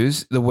 10K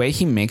views, the way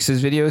he makes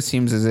his videos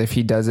seems as if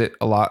he does it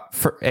a lot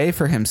for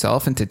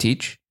himself and to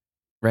teach,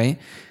 right?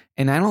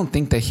 And I don't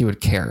think that he would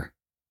care.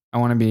 I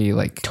want to be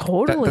like,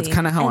 totally. That's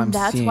kind of how I'm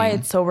seeing. That's why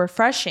it's so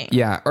refreshing.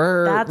 Yeah.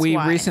 Or we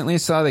recently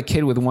saw the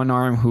kid with one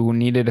arm who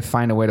needed to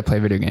find a way to play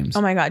video games.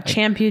 Oh my God.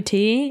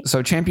 Champutee.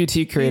 So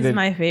Champutee created, he's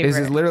my favorite. This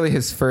is literally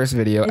his first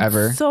video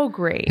ever. So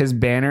great. His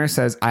banner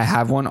says, I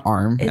have one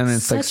arm. And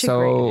it's like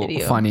so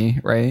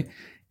funny. Right.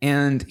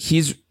 And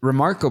he's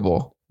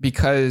remarkable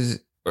because,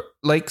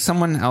 like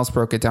someone else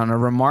broke it down, a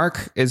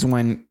remark is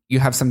when you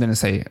have something to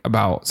say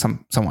about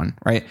someone,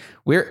 right?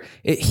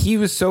 He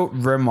was so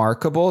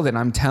remarkable that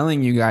I'm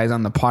telling you guys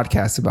on the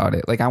podcast about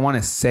it. Like I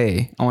want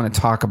to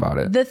talk about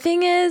it. The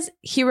thing is,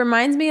 he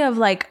reminds me of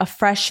like a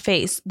fresh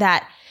face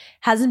that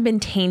hasn't been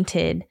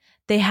tainted.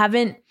 They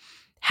haven't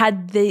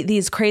had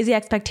these crazy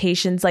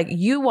expectations. Like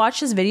you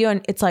watch this video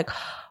and it's like,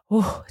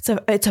 oh,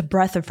 it's a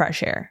breath of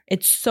fresh air.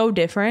 It's so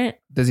different.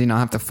 Does he not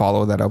have to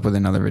follow that up with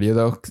another video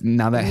though?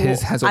 Now that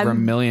his has over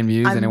 1 million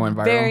views and it went viral.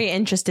 I'm very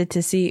interested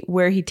to see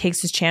where he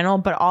takes his channel.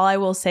 But all I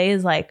will say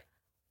is like,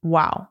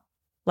 wow,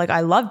 like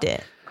I loved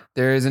it.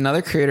 There is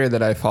another creator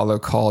that I follow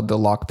called the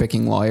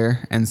Lockpicking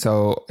Lawyer. And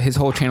so his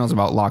whole channel is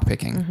about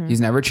lockpicking. Mm-hmm.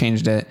 He's never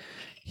changed it.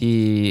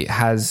 He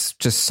has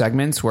just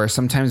segments where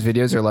sometimes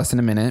videos are less than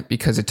a minute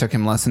because it took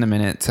him less than a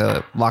minute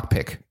to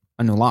lockpick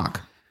a new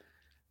lock.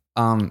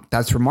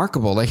 That's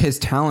remarkable. Like his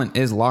talent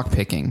is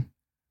lockpicking.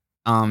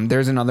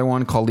 There's another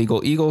one called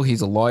Legal Eagle.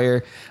 He's a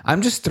lawyer.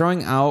 I'm just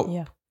throwing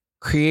out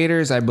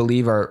creators I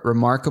believe are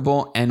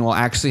remarkable and will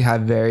actually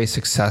have a very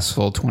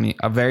successful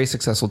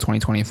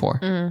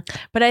 2024.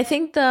 But I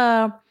think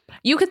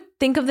you could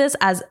think of this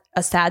as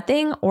a sad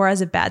thing or as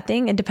a bad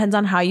thing. It depends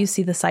on how you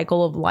see the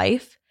cycle of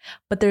life,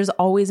 but there's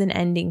always an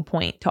ending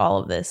point to all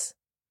of this.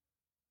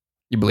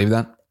 You believe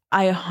that?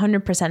 I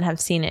 100% have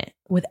seen it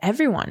with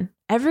everyone.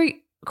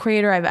 Every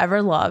creator I've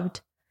ever loved,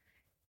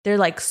 they're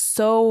like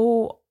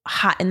so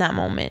hot in that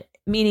moment,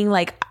 meaning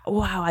like,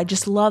 wow, I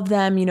just love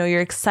them. You're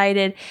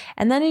excited.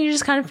 And then you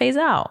just kind of phase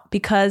out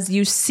because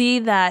you see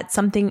that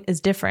something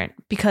is different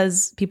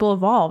because people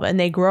evolve and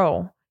they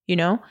grow,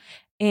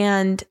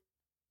 and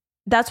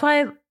that's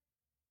why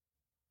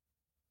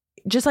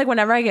just like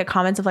whenever I get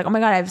comments of like, oh my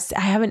God, I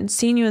haven't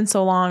seen you in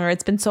so long, or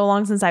it's been so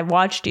long since I've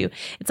watched you.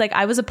 It's like,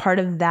 I was a part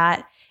of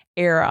that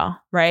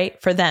era,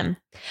 right? For them.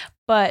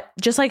 But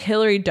just like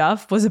Hillary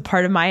Duff was a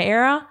part of my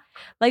era,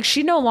 like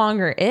she no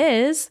longer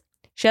is.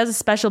 She has a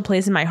special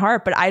place in my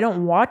heart, but I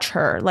don't watch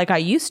her like I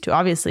used to,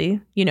 obviously,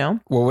 What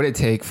would it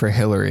take for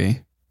Hillary?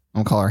 I'm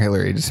going to call her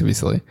Hillary just to be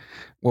silly.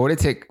 What would it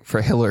take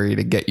for Hillary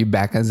to get you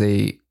back as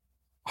a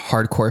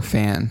hardcore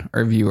fan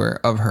or viewer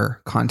of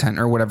her content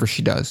or whatever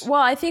she does?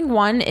 Well, I think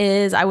one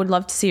is I would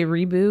love to see a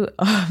reboot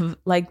of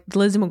like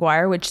Lizzie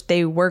McGuire, which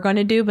they were going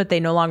to do, but they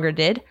no longer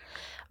did.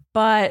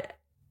 But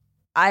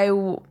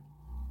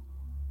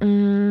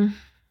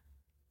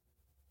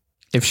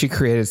if she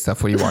created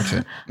stuff, would you watch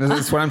it?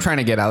 That's what I'm trying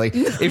to get at. Like,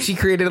 if she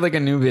created like a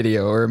new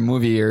video or a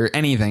movie or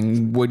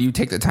anything, would you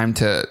take the time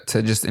to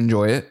just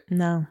enjoy it?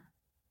 No.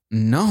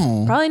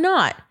 No. Probably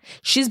not.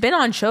 She's been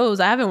on shows.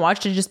 I haven't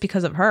watched it just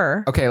because of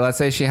her. Okay, let's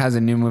say she has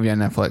a new movie on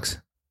Netflix.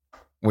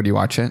 Would you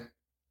watch it?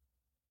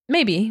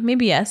 Maybe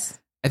yes.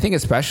 I think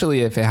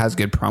especially if it has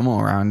good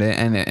promo around it,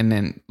 and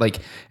then like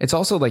it's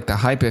also like the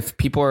hype. If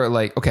people are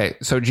like, okay,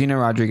 so Gina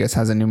Rodriguez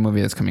has a new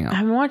movie that's coming out. I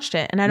haven't watched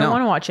it, and I don't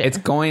want to watch it. It's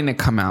going to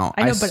come out.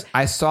 I know, but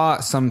I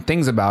saw some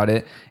things about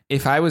it.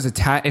 If I was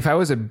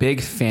a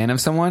big fan of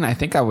someone, I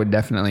think I would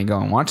definitely go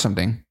and watch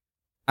something.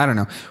 I don't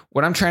know.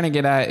 What I'm trying to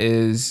get at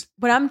is...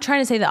 But I'm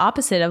trying to say the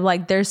opposite of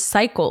like there's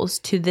cycles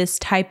to this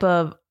type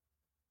of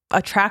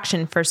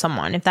attraction for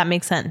someone, if that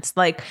makes sense.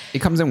 Like it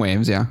comes in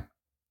waves, yeah.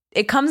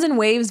 It comes in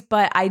waves,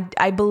 but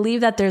I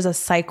believe that there's a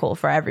cycle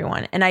for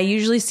everyone. And I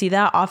usually see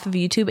that off of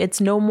YouTube.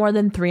 It's no more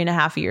than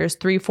 3.5 years,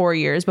 4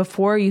 years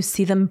before you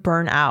see them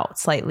burn out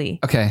slightly.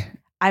 Okay.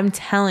 I'm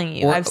telling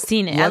you, I've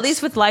seen it, at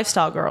least with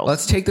lifestyle girls.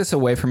 Let's take this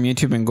away from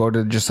YouTube and go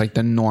to just like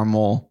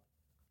the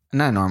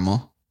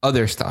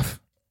other stuff.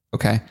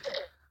 Okay.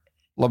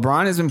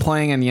 LeBron has been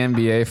playing in the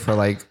NBA for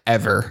like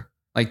ever,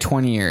 like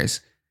 20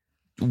 years.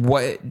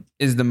 What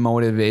is the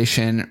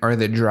motivation or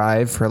the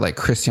drive for like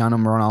Cristiano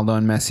Ronaldo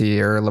and Messi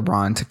or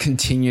LeBron to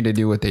continue to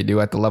do what they do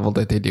at the level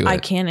that they do? I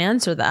can't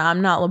answer that.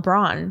 I'm not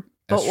LeBron.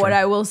 That's But what true.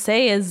 I will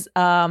say is,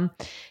 when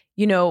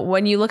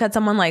you look at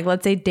someone like,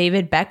 let's say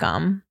David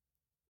Beckham,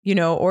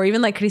 or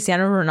even like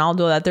Cristiano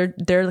Ronaldo, that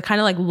they're kind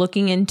of like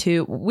looking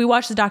into, we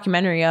watched the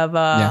documentary of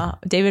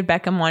David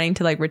Beckham wanting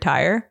to like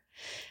retire.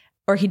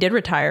 Or he did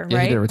retire, Yeah,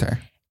 right? he did retire.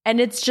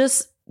 And it's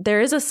just,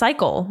 there is a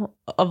cycle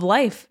of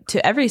life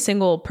to every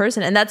single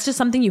person. And that's just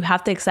something you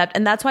have to accept.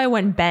 And that's why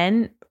when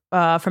Ben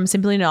from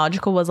Simply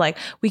Illogical was like,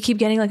 we keep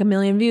getting like 1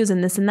 million views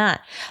and this and that.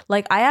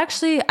 Like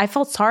I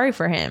felt sorry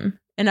for him.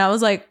 And I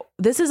was like,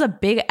 this is a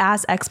big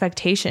ass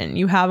expectation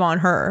you have on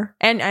her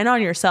and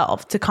on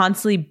yourself to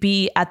constantly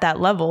be at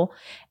that level.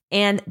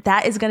 And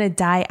that is going to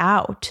die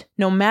out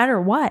no matter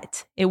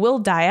what. It will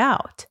die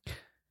out.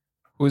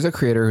 Who's a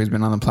creator who's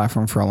been on the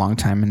platform for a long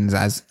time and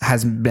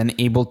has been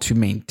able to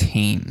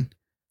maintain?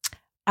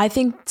 I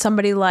think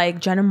somebody like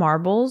Jenna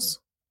Marbles.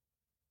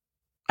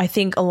 I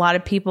think a lot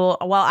of people,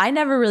 while I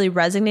never really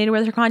resonated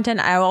with her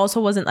content, I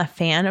also wasn't a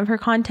fan of her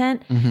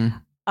content.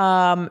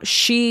 Mm-hmm.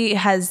 She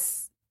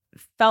has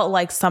felt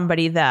like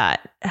somebody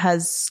that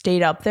has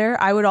stayed up there.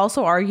 I would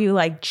also argue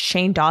like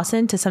Shane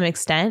Dawson to some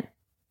extent,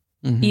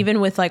 Mm-hmm. even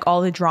with like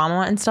all the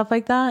drama and stuff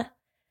like that.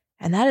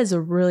 And that is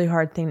a really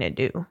hard thing to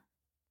do.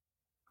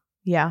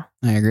 Yeah.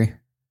 I agree.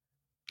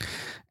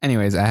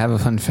 Anyways, I have a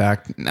fun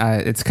fact.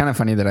 It's kind of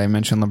funny that I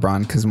mentioned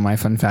LeBron because my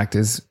fun fact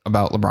is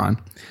about LeBron.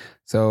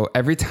 So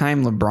every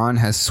time LeBron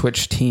has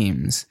switched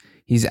teams,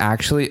 he's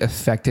actually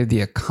affected the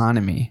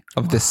economy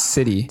of the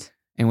city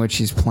in which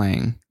he's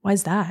playing. Why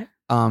is that?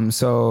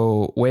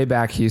 So way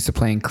back, he used to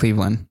play in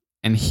Cleveland,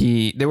 and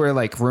there were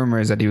like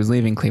rumors that he was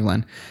leaving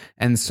Cleveland.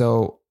 And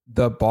so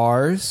the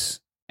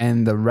bars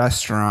and the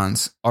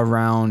restaurants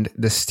around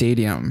the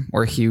stadium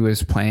where he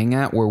was playing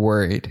at were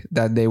worried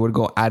that they would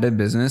go out of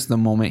business the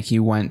moment he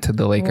went to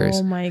the Lakers.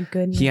 Oh my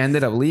goodness. He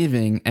ended up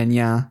leaving, and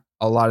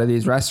a lot of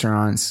these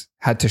restaurants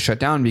had to shut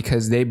down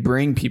because they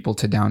bring people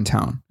to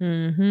downtown.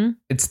 Mm-hmm.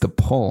 It's the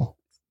pull.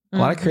 A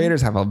lot of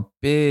creators have a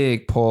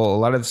big pull. A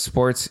lot of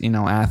sports,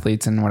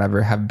 athletes and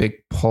whatever have big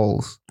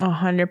pulls.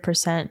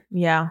 100%.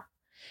 Yeah.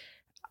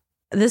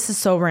 This is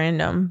so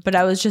random, but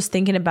I was just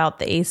thinking about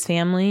the Ace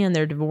family and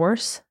their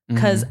divorce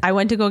because I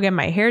went to go get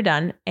my hair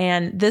done,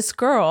 and this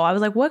girl, I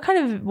was like, what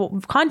kind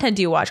of content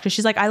do you watch? Because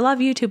she's like, I love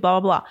YouTube, blah,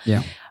 blah, blah.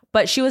 Yeah.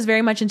 But she was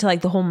very much into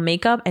like the whole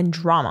makeup and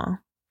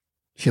drama.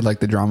 She liked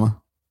the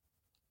drama.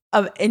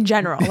 In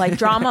general, like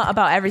drama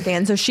about everything.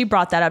 And so she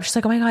brought that up. She's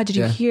like, oh my God, did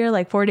you hear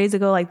like 4 days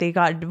ago, like they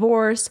got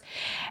divorced?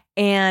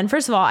 And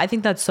first of all, I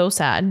think that's so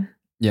sad.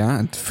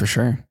 Yeah, for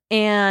sure.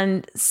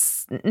 And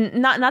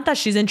not that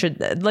she's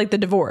interested, like the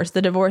divorce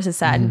is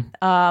sad.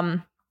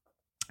 I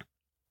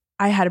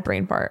had a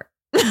brain fart.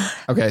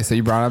 Okay, so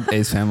you brought up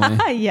Ace family.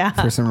 Yeah.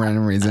 For some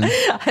random reason.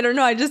 I don't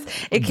know.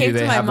 It came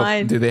to my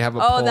mind. Do they have a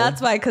poll? Oh,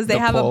 that's why, because they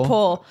have a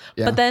poll.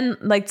 Yeah. But then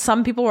like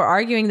some people were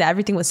arguing that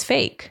everything was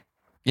fake.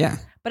 Yeah.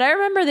 But I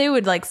remember they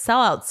would like sell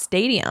out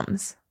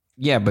stadiums.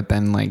 Yeah, but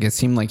then like it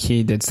seemed like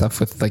he did stuff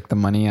with like the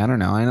money. I don't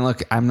know. And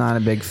look, I'm not a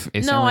big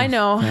Ace I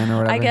know. fan or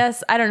whatever. I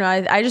guess I don't know.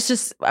 I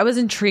just I was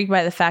intrigued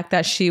by the fact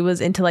that she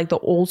was into like the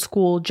old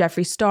school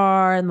Jeffree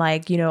Star and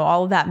like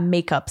all of that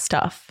makeup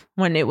stuff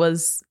when it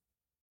was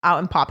out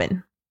and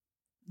popping.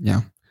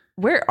 Yeah.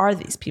 Where are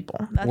these people?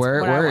 That's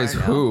where is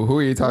who? Who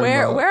are you talking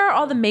about? Where are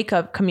all the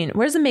makeup community?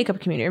 Where's the makeup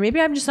community? Or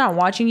maybe I'm just not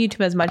watching YouTube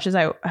as much as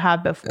I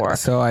have before.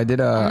 So I'm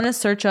gonna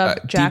search up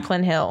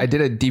Jaclyn Hill. I did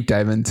a deep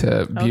dive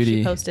into beauty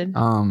she posted.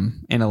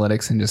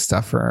 analytics and just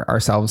stuff for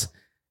ourselves.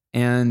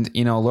 And,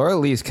 you know, Laura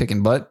Lee's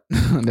kicking butt.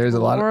 There's a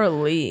lot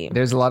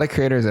of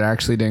creators that are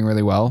actually doing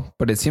really well,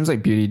 but it seems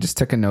like beauty just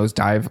took a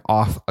nosedive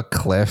off a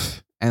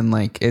cliff and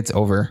like it's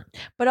over.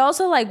 But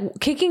also like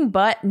kicking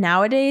butt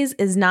nowadays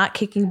is not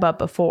kicking butt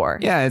before.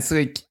 Yeah, it's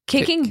like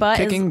kicking butt.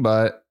 It's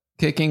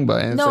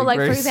no, like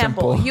for very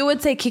example, simple. you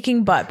would say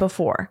kicking butt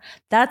before.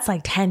 That's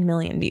like 10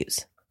 million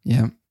views.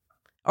 Yeah.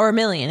 Or a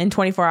million in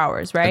 24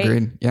 hours, right?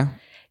 Agreed. Yeah.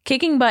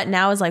 Kicking butt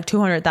now is like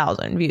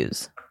 200,000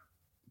 views.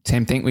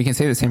 Same thing. We can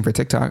say the same for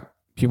TikTok.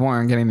 People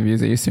aren't getting the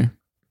views they used to.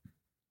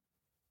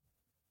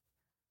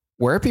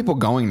 Where are people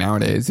going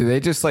nowadays? Do they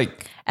just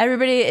like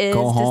everybody is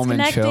go home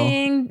and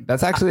chill?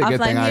 That's actually a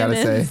good thing, I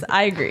gotta say.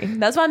 I agree.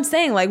 That's what I'm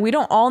saying. Like, we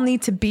don't all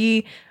need to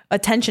be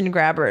attention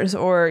grabbers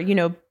or, you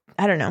know,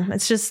 I don't know.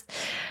 It's just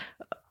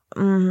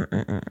All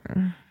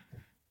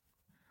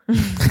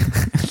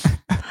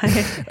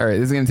right,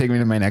 this is gonna take me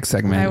to my next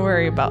segment. I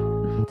worry about.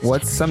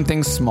 What's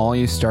something small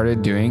you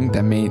started doing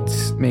that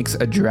makes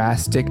a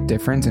drastic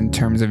difference in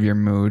terms of your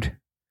mood?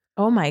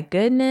 Oh my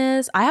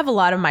goodness. I have a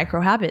lot of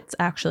micro habits,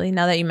 actually,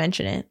 now that you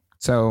mention it.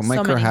 So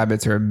micro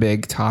habits are a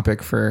big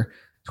topic for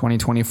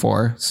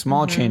 2024.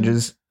 Small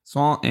changes,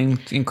 small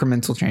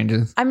incremental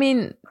changes. I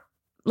mean,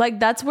 like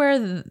that's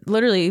where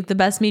literally the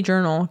Best Me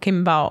journal came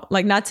about.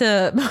 Like, not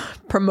to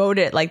promote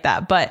it like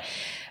that, but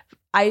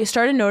I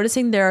started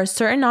noticing there are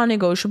certain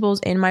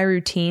non-negotiables in my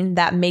routine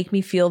that make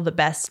me feel the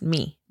best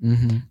me.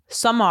 Mm-hmm.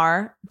 Some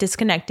are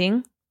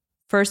disconnecting,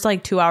 first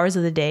like 2 hours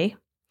of the day.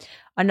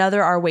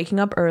 Another are waking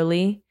up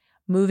early,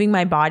 moving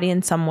my body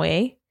in some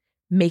way,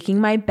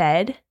 making my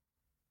bed,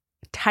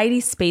 tidy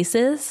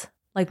spaces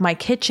like my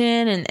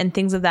kitchen and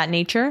things of that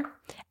nature,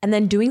 and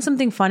then doing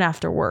something fun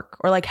after work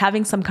or like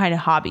having some kind of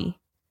hobby.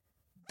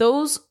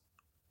 Those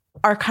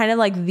are kind of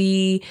like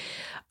the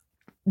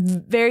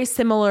very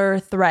similar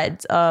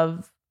threads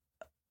of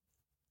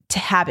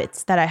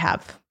habits that I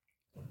have.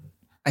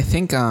 I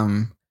think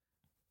our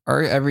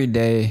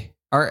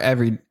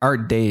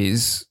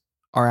days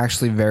are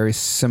actually very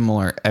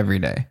similar every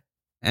day.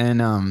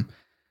 And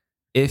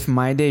if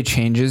my day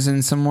changes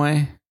in some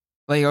way,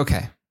 like,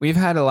 okay, we've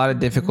had a lot of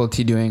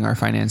difficulty doing our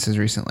finances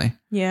recently.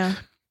 Yeah.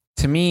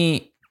 To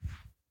me,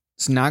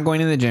 it's not going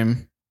to the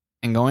gym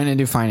and going to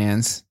do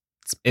finance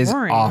is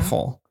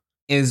awful.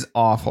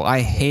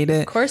 I hate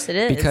it. Of course it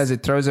is. Because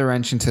it throws a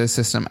wrench into the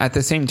system. At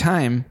the same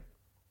time,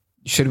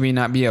 should we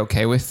not be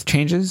okay with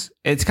changes?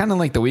 It's kind of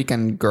like the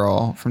Weekend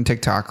Girl from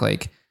TikTok.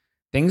 Like,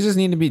 things just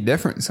need to be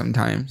different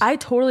sometimes. I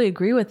totally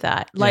agree with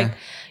that. Like,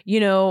 you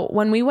know,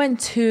 when we went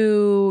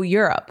to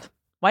Europe,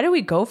 why did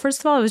we go?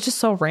 First of all, it was just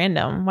so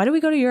random. Why did we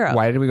go to Europe?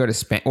 Why did we go to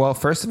Spain? Well,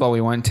 first of all,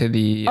 we went to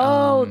the...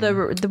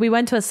 we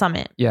went to a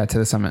summit. Yeah, to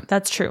the summit.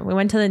 That's true. We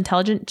went to the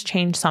Intelligent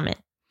Change Summit.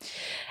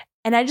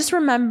 And I just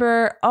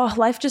remember,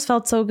 life just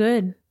felt so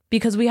good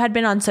because we had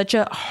been on such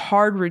a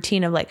hard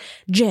routine of like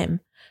gym,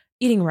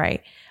 eating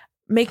right,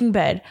 making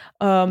bed,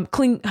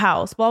 clean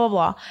house, blah, blah,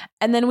 blah.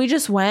 And then we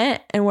just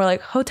went and we're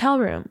like hotel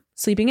room,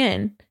 sleeping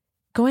in,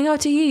 going out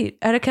to eat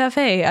at a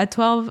cafe at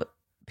 12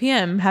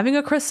 p.m., having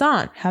a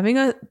croissant, having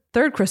a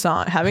third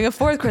croissant, having a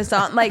fourth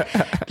croissant.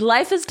 Like,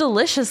 life is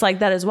delicious like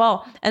that as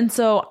well. And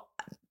so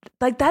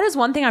like that is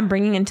one thing I'm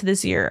bringing into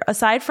this year.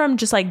 Aside from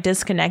just like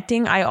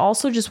disconnecting, I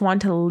also just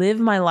want to live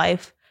my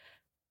life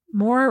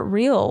more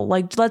real.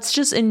 Like, let's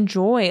just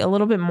enjoy a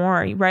little bit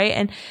more, right?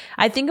 And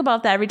I think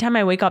about that every time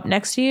I wake up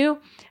next to you.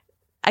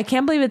 I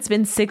can't believe it's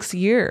been 6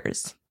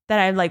 years that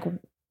I like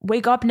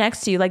wake up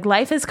next to you. Like,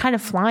 life is kind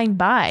of flying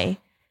by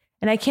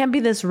and I can't be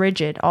this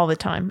rigid all the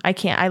time. I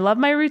can't. I love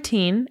my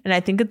routine and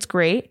I think it's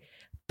great,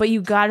 but you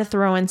got to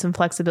throw in some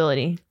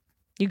flexibility.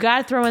 You got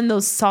to throw in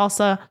those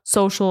salsa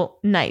social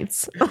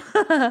nights.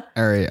 All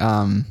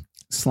right.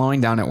 Slowing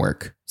down at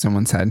work,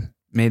 someone said,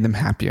 made them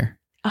happier.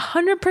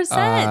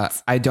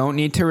 100%. I don't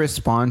need to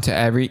respond to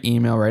every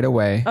email right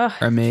away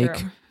or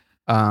make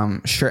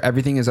sure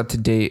everything is up to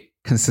date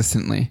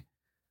consistently.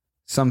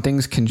 Some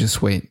things can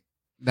just wait.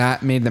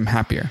 That made them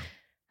happier.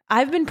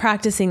 I've been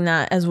practicing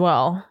that as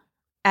well.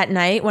 At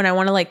night when I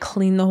want to like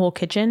clean the whole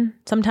kitchen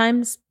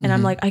sometimes. And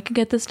I'm like, I could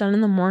get this done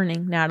in the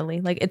morning, Natalie.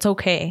 Like, it's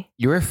okay.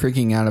 You were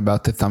freaking out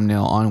about the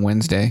thumbnail on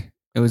Wednesday.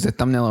 It was a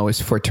thumbnail always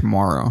for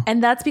tomorrow.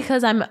 And that's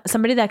because I'm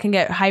somebody that can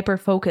get hyper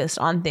focused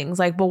on things.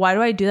 Like, but why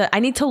do I do that? I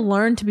need to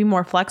learn to be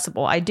more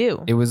flexible. I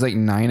do. It was like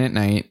 9 at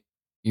night.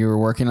 You were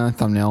working on a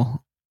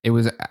thumbnail. It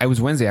was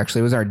Wednesday, actually.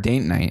 It was our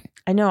date night.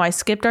 I know. I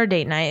skipped our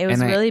date night. It was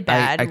really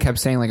bad. I kept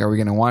saying, like, are we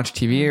going to watch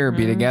TV or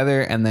be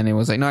together? And then it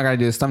was like, no, I got to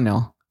do this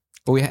thumbnail.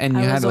 But you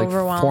had like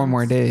 4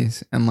 more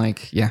days. And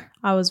like, yeah.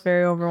 I was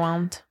very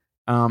overwhelmed.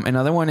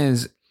 Another one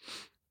is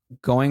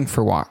going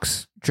for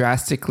walks.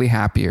 Drastically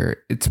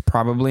happier. It's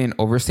probably an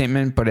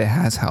overstatement, but it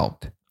has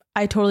helped.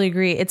 I totally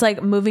agree. It's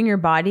like moving your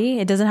body.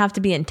 It doesn't have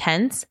to be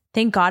intense.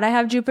 Thank God I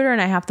have Jupiter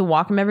and I have to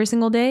walk him every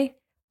single day.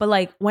 But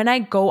like when I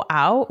go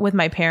out with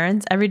my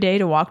parents every day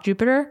to walk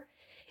Jupiter,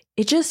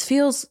 it just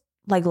feels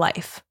like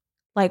life.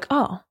 Like,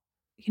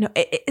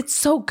 it's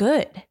so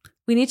good.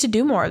 We need to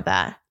do more of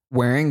that.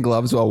 Wearing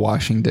gloves while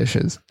washing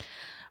dishes.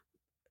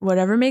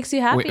 Whatever makes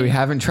you happy. We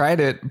haven't tried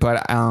it,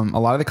 but a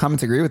lot of the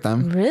comments agree with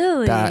them.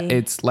 Really? That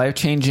it's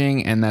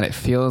life-changing and that it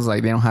feels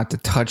like they don't have to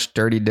touch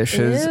dirty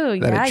dishes. Ew,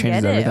 that yeah, it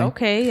changes everything.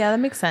 Okay, yeah, that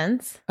makes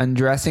sense.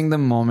 Undressing the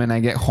moment I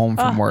get home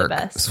from work.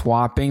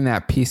 Swapping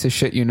that piece of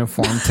shit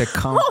uniform to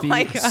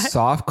comfy,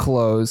 soft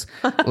clothes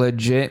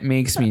legit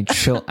makes me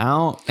chill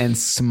out and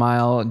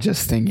smile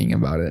just thinking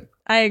about it.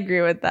 I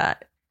agree with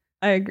that.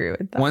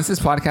 Once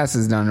this podcast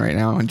is done right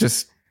now, and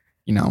just,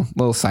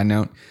 little side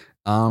note,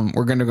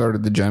 we're going to go to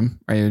the gym,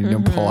 right? Do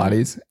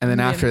Pilates. And then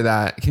after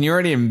that, can you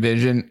already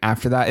envision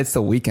after that? It's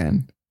the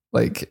weekend.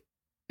 Like,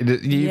 do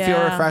you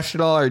feel refreshed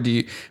at all? Or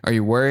are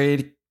you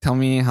worried? Tell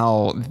me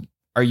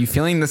are you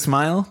feeling the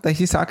smile that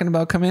he's talking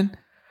about come in?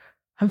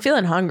 I'm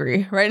feeling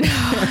hungry right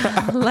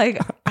now.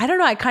 Like, I don't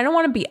know. I kind of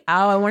want to be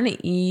out. I want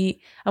to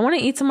eat. I want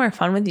to eat somewhere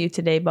fun with you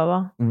today,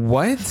 Bubba.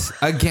 What?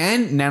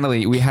 Again,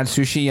 Natalie, we had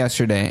sushi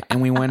yesterday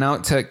and we went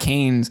out to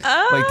Cane's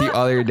like the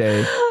other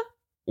day.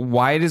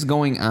 Why does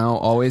going out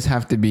always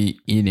have to be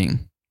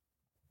eating?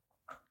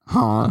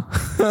 Huh?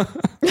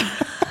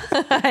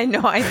 I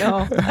know.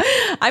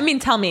 I mean,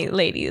 tell me,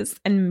 ladies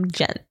and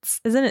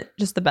gents, isn't it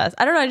just the best?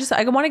 I don't know.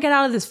 I want to get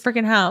out of this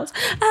freaking house.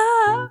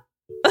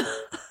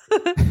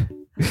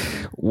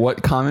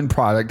 What common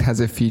product has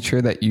a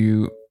feature that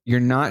you're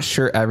not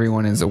sure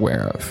everyone is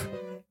aware of?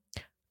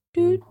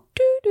 You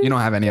don't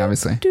have any,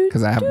 obviously,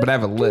 because I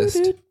have a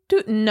list.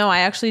 No, I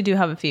actually do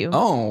have a few.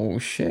 Oh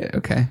shit!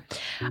 Okay.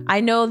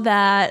 I know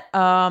that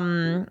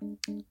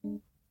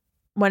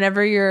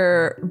whenever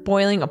you're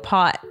boiling a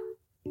pot,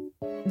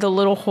 the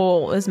little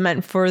hole is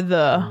meant for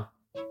the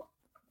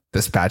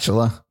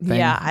spatula thing.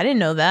 Yeah, I didn't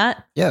know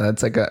that. Yeah,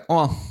 that's like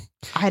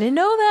I didn't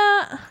know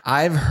that.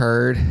 I've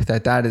heard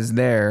that is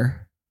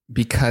there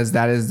because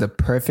that is the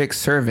perfect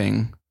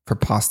serving for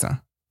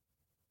pasta.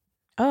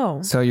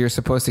 Oh. So you're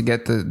supposed to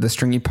get the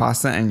stringy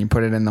pasta and you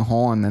put it in the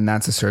hole and then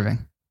that's a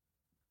serving.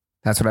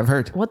 That's what I've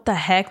heard. What the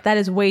heck? That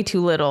is way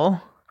too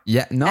little.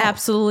 Yeah, no.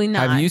 Absolutely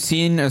not. Have you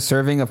seen a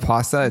serving of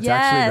pasta? It's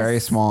actually very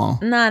small.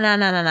 No.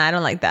 I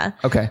don't like that.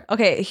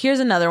 Okay,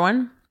 here's another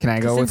one. Can I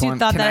go with one?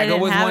 Can I go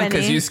with one?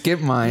 Because you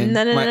skipped mine.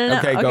 No.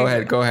 Okay, go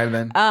ahead. Go ahead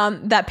then.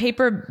 That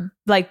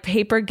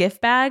paper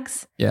gift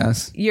bags.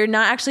 Yes. You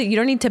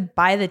don't need to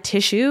buy the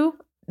tissue.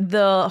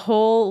 The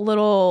whole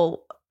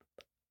little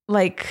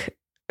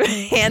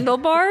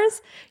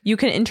handlebars, you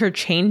can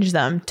interchange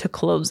them to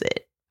close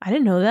it. I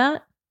didn't know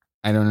that.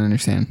 I don't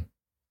understand.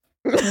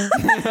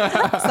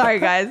 Sorry,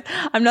 guys.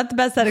 I'm not the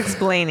best at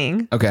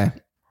explaining. Okay.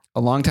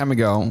 A long time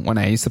ago, when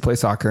I used to play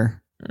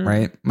soccer,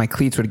 right, my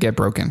cleats would get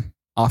broken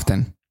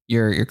often.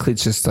 Your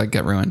cleats just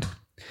get ruined.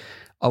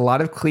 A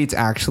lot of cleats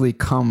actually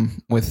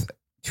come with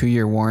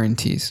 2-year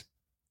warranties.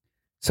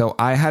 So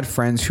I had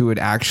friends who would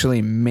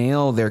actually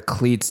mail their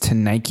cleats to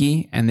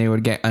Nike and they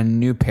would get a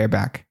new pair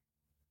back.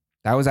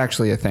 That was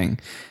actually a thing.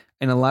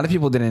 And a lot of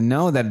people didn't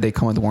know that they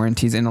come with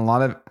warranties, and a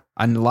lot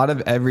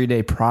of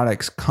everyday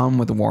products come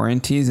with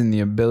warranties and the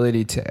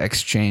ability to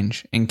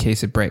exchange in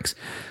case it breaks.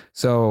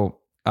 So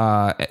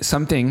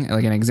something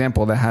like an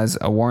example that has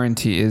a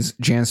warranty is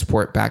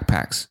JanSport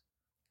backpacks.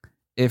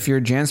 If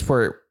your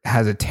JanSport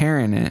has a tear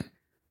in it,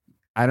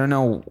 I don't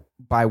know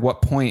by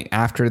what point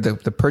after the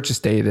purchase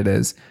date it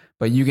is,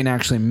 but you can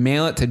actually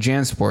mail it to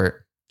JanSport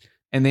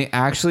and they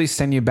actually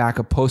send you back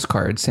a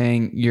postcard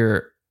saying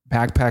your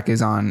backpack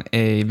is on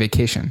a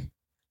vacation.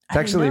 It's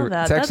actually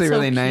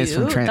really nice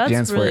from JanSport.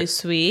 That's really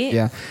sweet.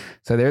 Yeah.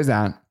 So there's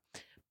that.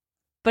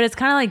 But it's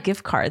kind of like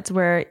gift cards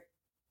where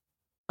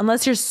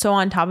unless you're so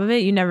on top of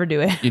it, you never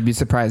do it. You'd be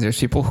surprised. There's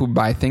people who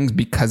buy things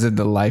because of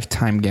the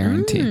lifetime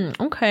guarantee.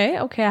 Okay.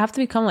 I have to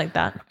become like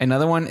that.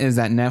 Another one is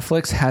that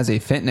Netflix has a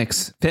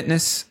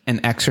fitness and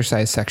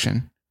exercise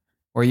section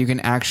where you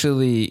can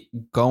actually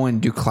go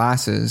and do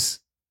classes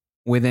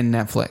within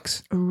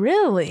Netflix.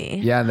 Really?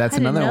 Yeah, that's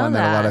another one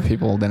that a lot of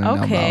people didn't know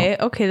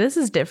about. Okay, this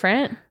is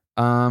different.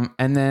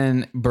 And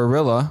then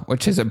Barilla,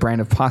 which is a brand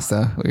of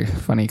pasta.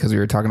 Funny because we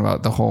were talking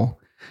about the whole.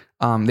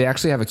 They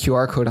actually have a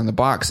QR code on the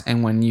box,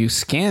 and when you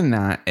scan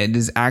that, it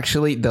is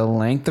actually the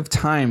length of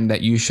time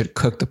that you should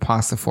cook the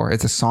pasta for.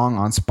 It's a song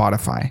on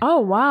Spotify. Oh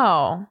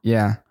wow!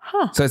 Yeah.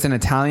 Huh. So it's an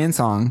Italian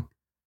song,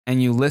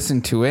 and you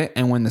listen to it,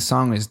 and when the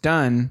song is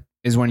done,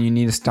 is when you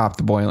need to stop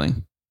the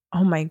boiling.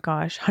 Oh my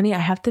gosh, honey, I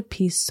have to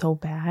pee so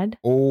bad.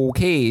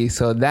 Okay,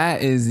 so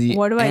that is the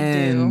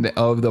end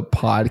of the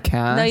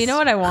podcast. No, you know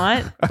what I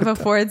want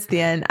before it's the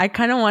end? I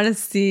kind of want to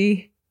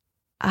see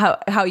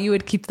how you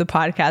would keep the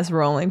podcast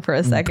rolling for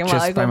a second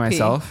while I go by pee.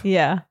 myself?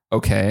 Yeah.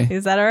 Okay.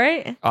 Is that all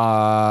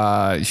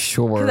right?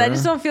 Sure. Because I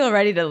just don't feel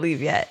ready to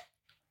leave yet.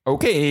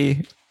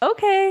 Okay.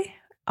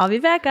 I'll be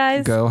back,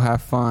 guys. Go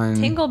have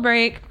fun. Tingle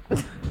break.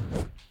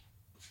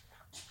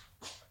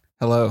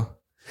 Hello.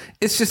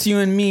 It's just you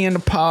and me in the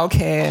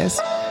podcast.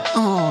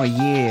 Oh,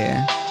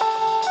 yeah.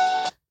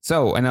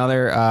 So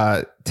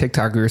another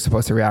TikTok we were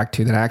supposed to react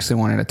to that I actually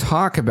wanted to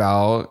talk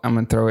about, I'm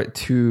going to throw it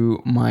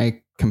to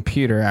my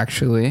computer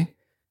actually,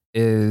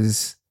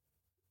 is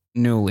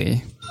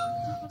Nuuly.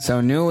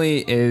 So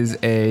Nuuly is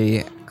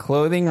a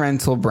clothing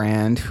rental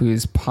brand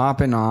who's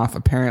popping off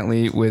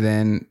apparently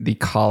within the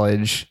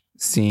college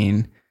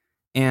scene.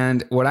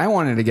 And what I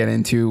wanted to get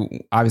into,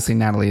 obviously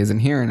Natalie isn't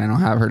here and I don't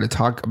have her to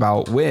talk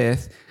about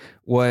with,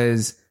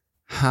 was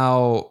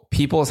how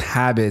people's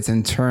habits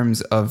in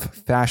terms of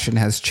fashion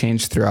has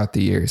changed throughout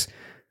the years.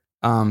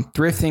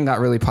 Thrifting got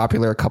really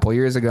popular a couple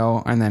years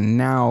ago, and then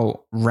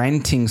now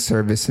renting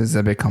services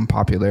have become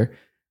popular.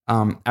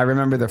 I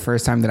remember the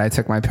first time that I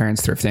took my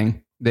parents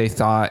thrifting, they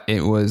thought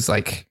it was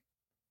like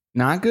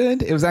not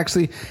good. It was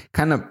actually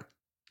kind of,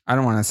 I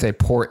don't want to say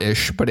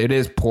poor-ish, but it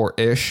is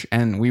poor-ish.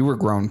 And we were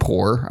grown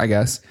poor, I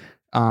guess.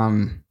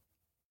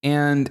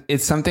 And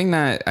it's something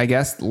that I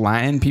guess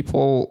Latin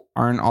people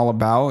aren't all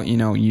about, you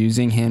know,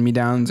 using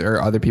hand-me-downs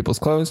or other people's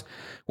clothes,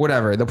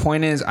 whatever. The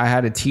point is I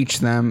had to teach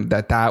them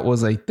that that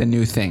was like the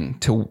new thing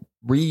to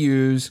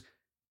reuse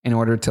in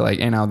order to like,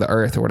 the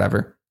earth or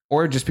whatever,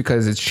 or just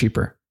because it's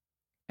cheaper.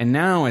 And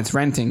now it's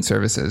renting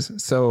services.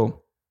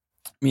 So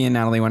me and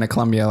Natalie went to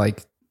Colombia,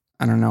 like,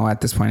 I don't know, at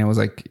this point, it was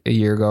like a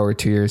year ago or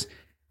 2 years.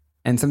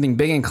 And something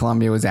big in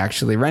Colombia was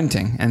actually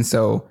renting. And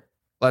so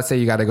let's say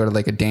you got to go to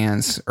like a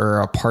dance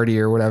or a party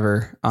or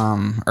whatever,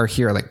 or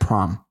here, like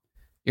prom.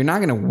 You're not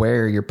going to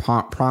wear your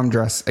prom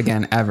dress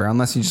again ever,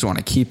 unless you just want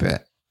to keep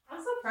it.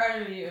 I'm so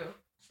proud of you.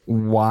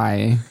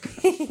 Why?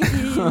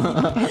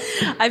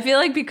 I feel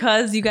like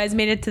because you guys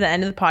made it to the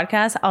end of the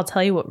podcast, I'll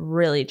tell you what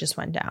really just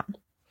went down.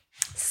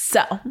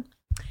 So,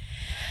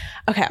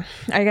 okay.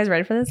 Are you guys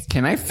ready for this?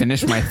 Can I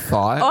finish my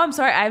thought? Oh, I'm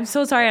sorry. I'm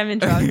so sorry I'm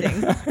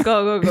interrupting.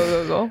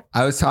 Go.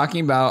 I was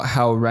talking about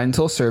how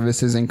rental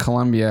services in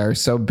Colombia are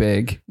so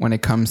big when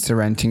it comes to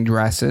renting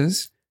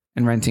dresses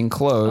and renting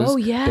clothes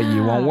that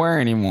you won't wear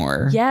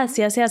anymore. Yes.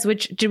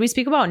 Which, did we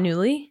speak about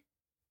Newly?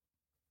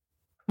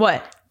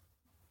 What?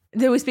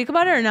 Did we speak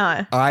about it or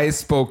not? I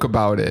spoke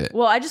about it.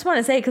 Well, I just want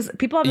to say, because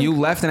people have been... You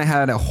left and I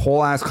had a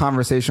whole ass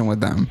conversation with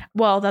them.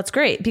 Well, that's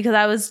great, because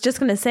I was just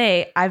going to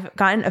say, I've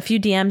gotten a few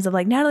DMs of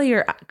like, Natalie,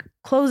 your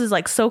clothes is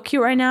like so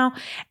cute right now.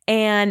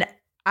 And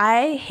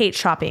I hate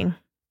shopping.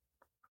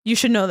 You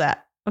should know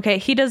that. Okay.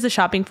 He does the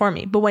shopping for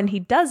me. But when he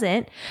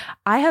doesn't,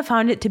 I have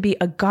found it to be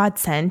a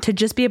godsend to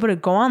just be able to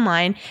go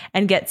online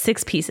and get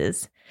 6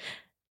 pieces.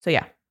 So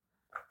yeah.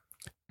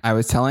 I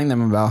was telling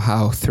them about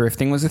how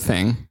thrifting was a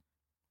thing.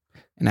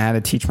 And I had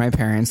to teach my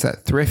parents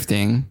that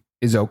thrifting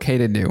is okay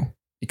to do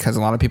because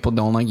a lot of people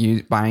don't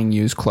like buying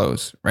used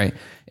clothes, right?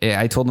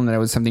 I told them that it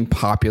was something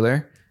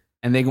popular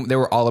and they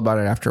were all about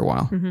it after a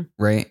while,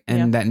 right?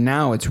 And that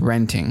now it's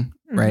renting,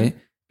 right?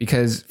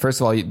 Because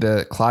first of all,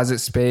 the closet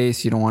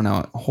space, you don't want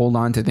to hold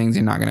on to things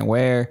you're not going to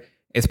wear.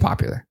 It's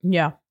popular.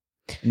 Yeah.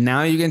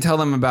 Now you can tell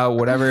them about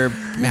whatever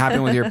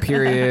happened with your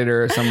period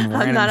or some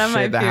random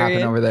shit that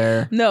happened over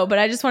there. No, but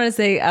I just want to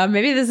say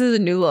maybe this is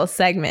a new little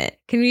segment.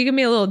 Can you give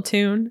me a little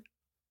tune?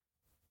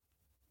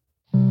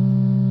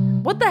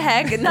 What the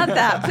heck? Not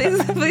that.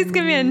 Please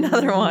give me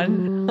another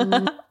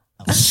one.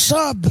 What's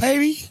up,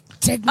 baby?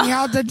 Take me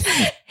out the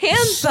day. Handsome.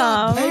 What's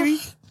up, baby?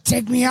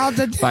 Take me out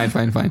the day.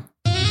 Fine.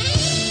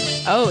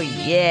 Oh,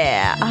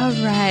 yeah. All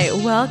right.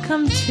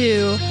 Welcome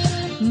to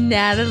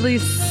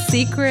Natalie's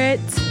Secret.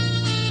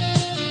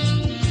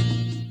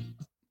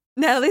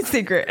 Natalie's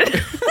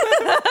Secret.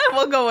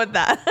 We'll go with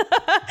that.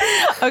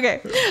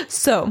 Okay.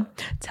 So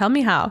tell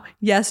me how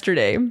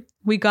yesterday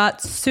we got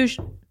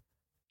sushi.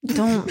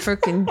 Don't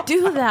freaking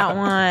do that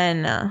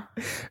one.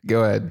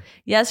 Go ahead.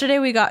 Yesterday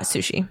we got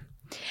sushi.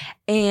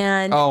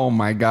 And oh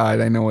my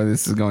God, I know where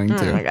this is going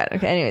to. Oh my God.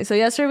 Okay. Anyway, so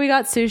yesterday we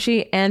got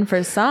sushi, and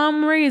for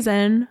some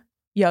reason,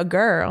 your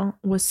girl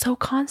was so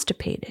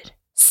constipated.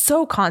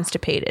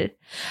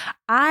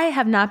 I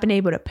have not been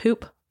able to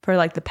poop for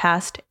like the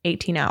past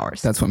 18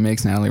 hours. That's what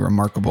makes Natalie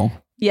remarkable.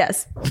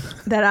 Yes.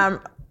 That I'm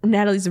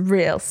Natalie's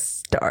real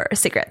star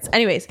secrets.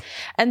 Anyways,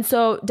 and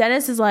so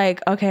Dennis is like,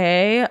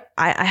 okay,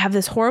 I have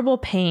this horrible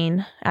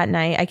pain at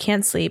night. I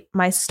can't sleep.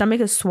 My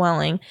stomach is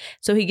swelling.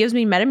 So he gives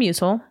me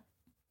Metamucil.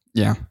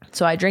 Yeah.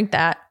 So I drink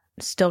that.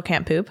 Still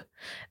can't poop.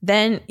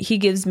 Then he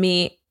gives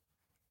me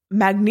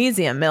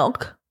magnesium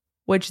milk,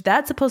 which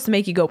that's supposed to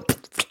make you go,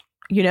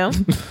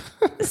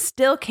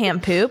 Still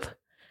can't poop.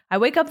 I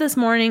wake up this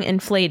morning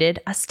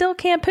inflated. I still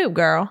can't poop,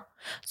 girl.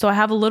 So I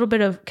have a little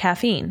bit of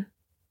caffeine.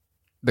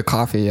 The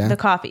coffee, yeah. The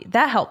coffee.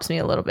 That helps me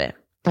a little bit.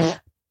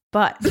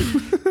 But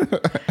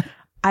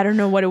I don't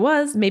know what it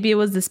was. Maybe it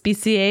was this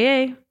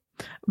BCAA.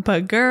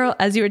 But girl,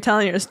 as you were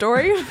telling your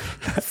story,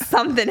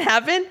 something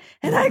happened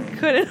and I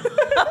couldn't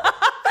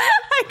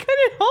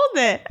hold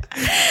it.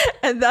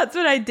 And that's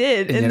what I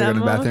did. And in that go to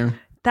the bathroom?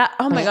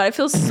 Oh my God, I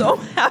feel so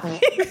happy.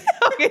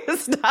 Okay,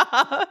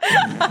 stop.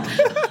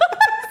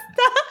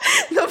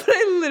 No, but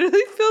I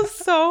literally feel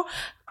so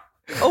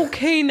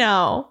okay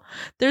now.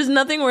 There's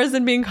nothing worse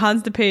than being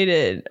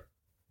constipated.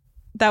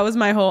 That was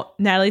my whole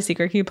Natalie's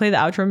Secret. Can you play the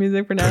outro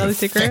music for Natalie's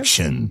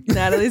Perfection. Secret?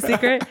 Natalie's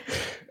Secret.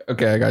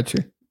 Okay, I got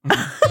you.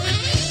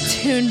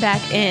 Tune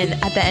back in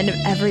at the end of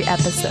every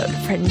episode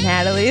for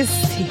Natalie's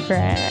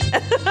Secret.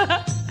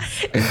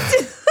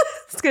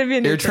 It's gonna be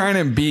a new You're trying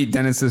to beat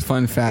Dennis's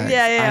fun facts.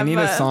 Yeah. I need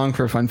a song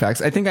for fun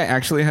facts. I think I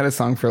actually had a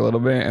song for a little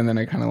bit and then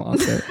I kind of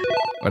lost it.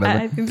 Whatever.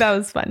 I think that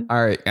was fun.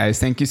 All right, guys.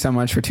 Thank you so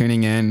much for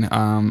tuning in.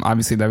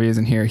 Obviously, Debbie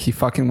isn't here. He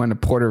fucking went to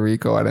Puerto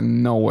Rico out of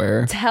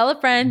nowhere. Tell a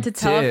friend to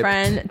tell a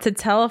friend to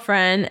tell a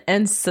friend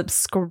and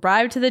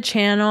subscribe to the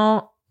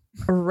channel.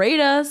 Rate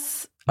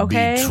us.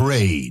 Okay.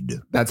 Betrayed.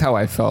 That's how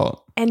I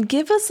felt. And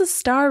give us a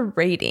star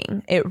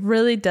rating. It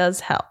really does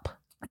help.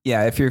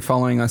 Yeah, if you're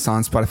following us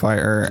on Spotify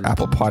or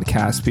Apple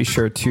Podcasts, be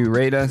sure to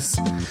rate us.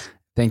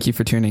 Thank you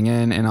for tuning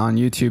in. And on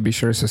YouTube, be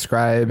sure to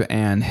subscribe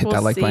and hit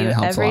that like button. It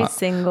helps a lot.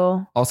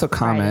 Single Also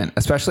comment, Friday.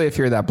 Especially if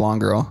you're that blonde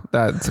girl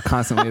that's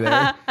constantly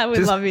there. I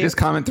would love you. Just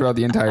comment throughout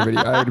the entire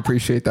video. I would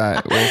appreciate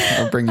that.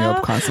 I'll bring you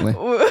up constantly.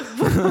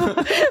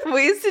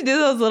 We used to do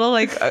those little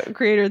like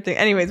creator thing.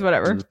 Anyways,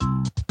 whatever.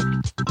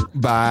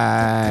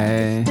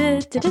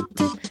 Bye.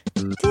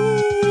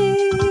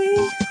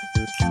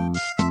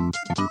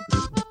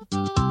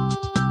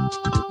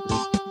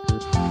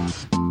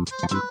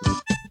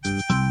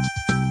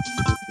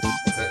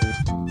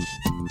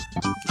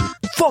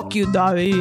 Fuck you, David.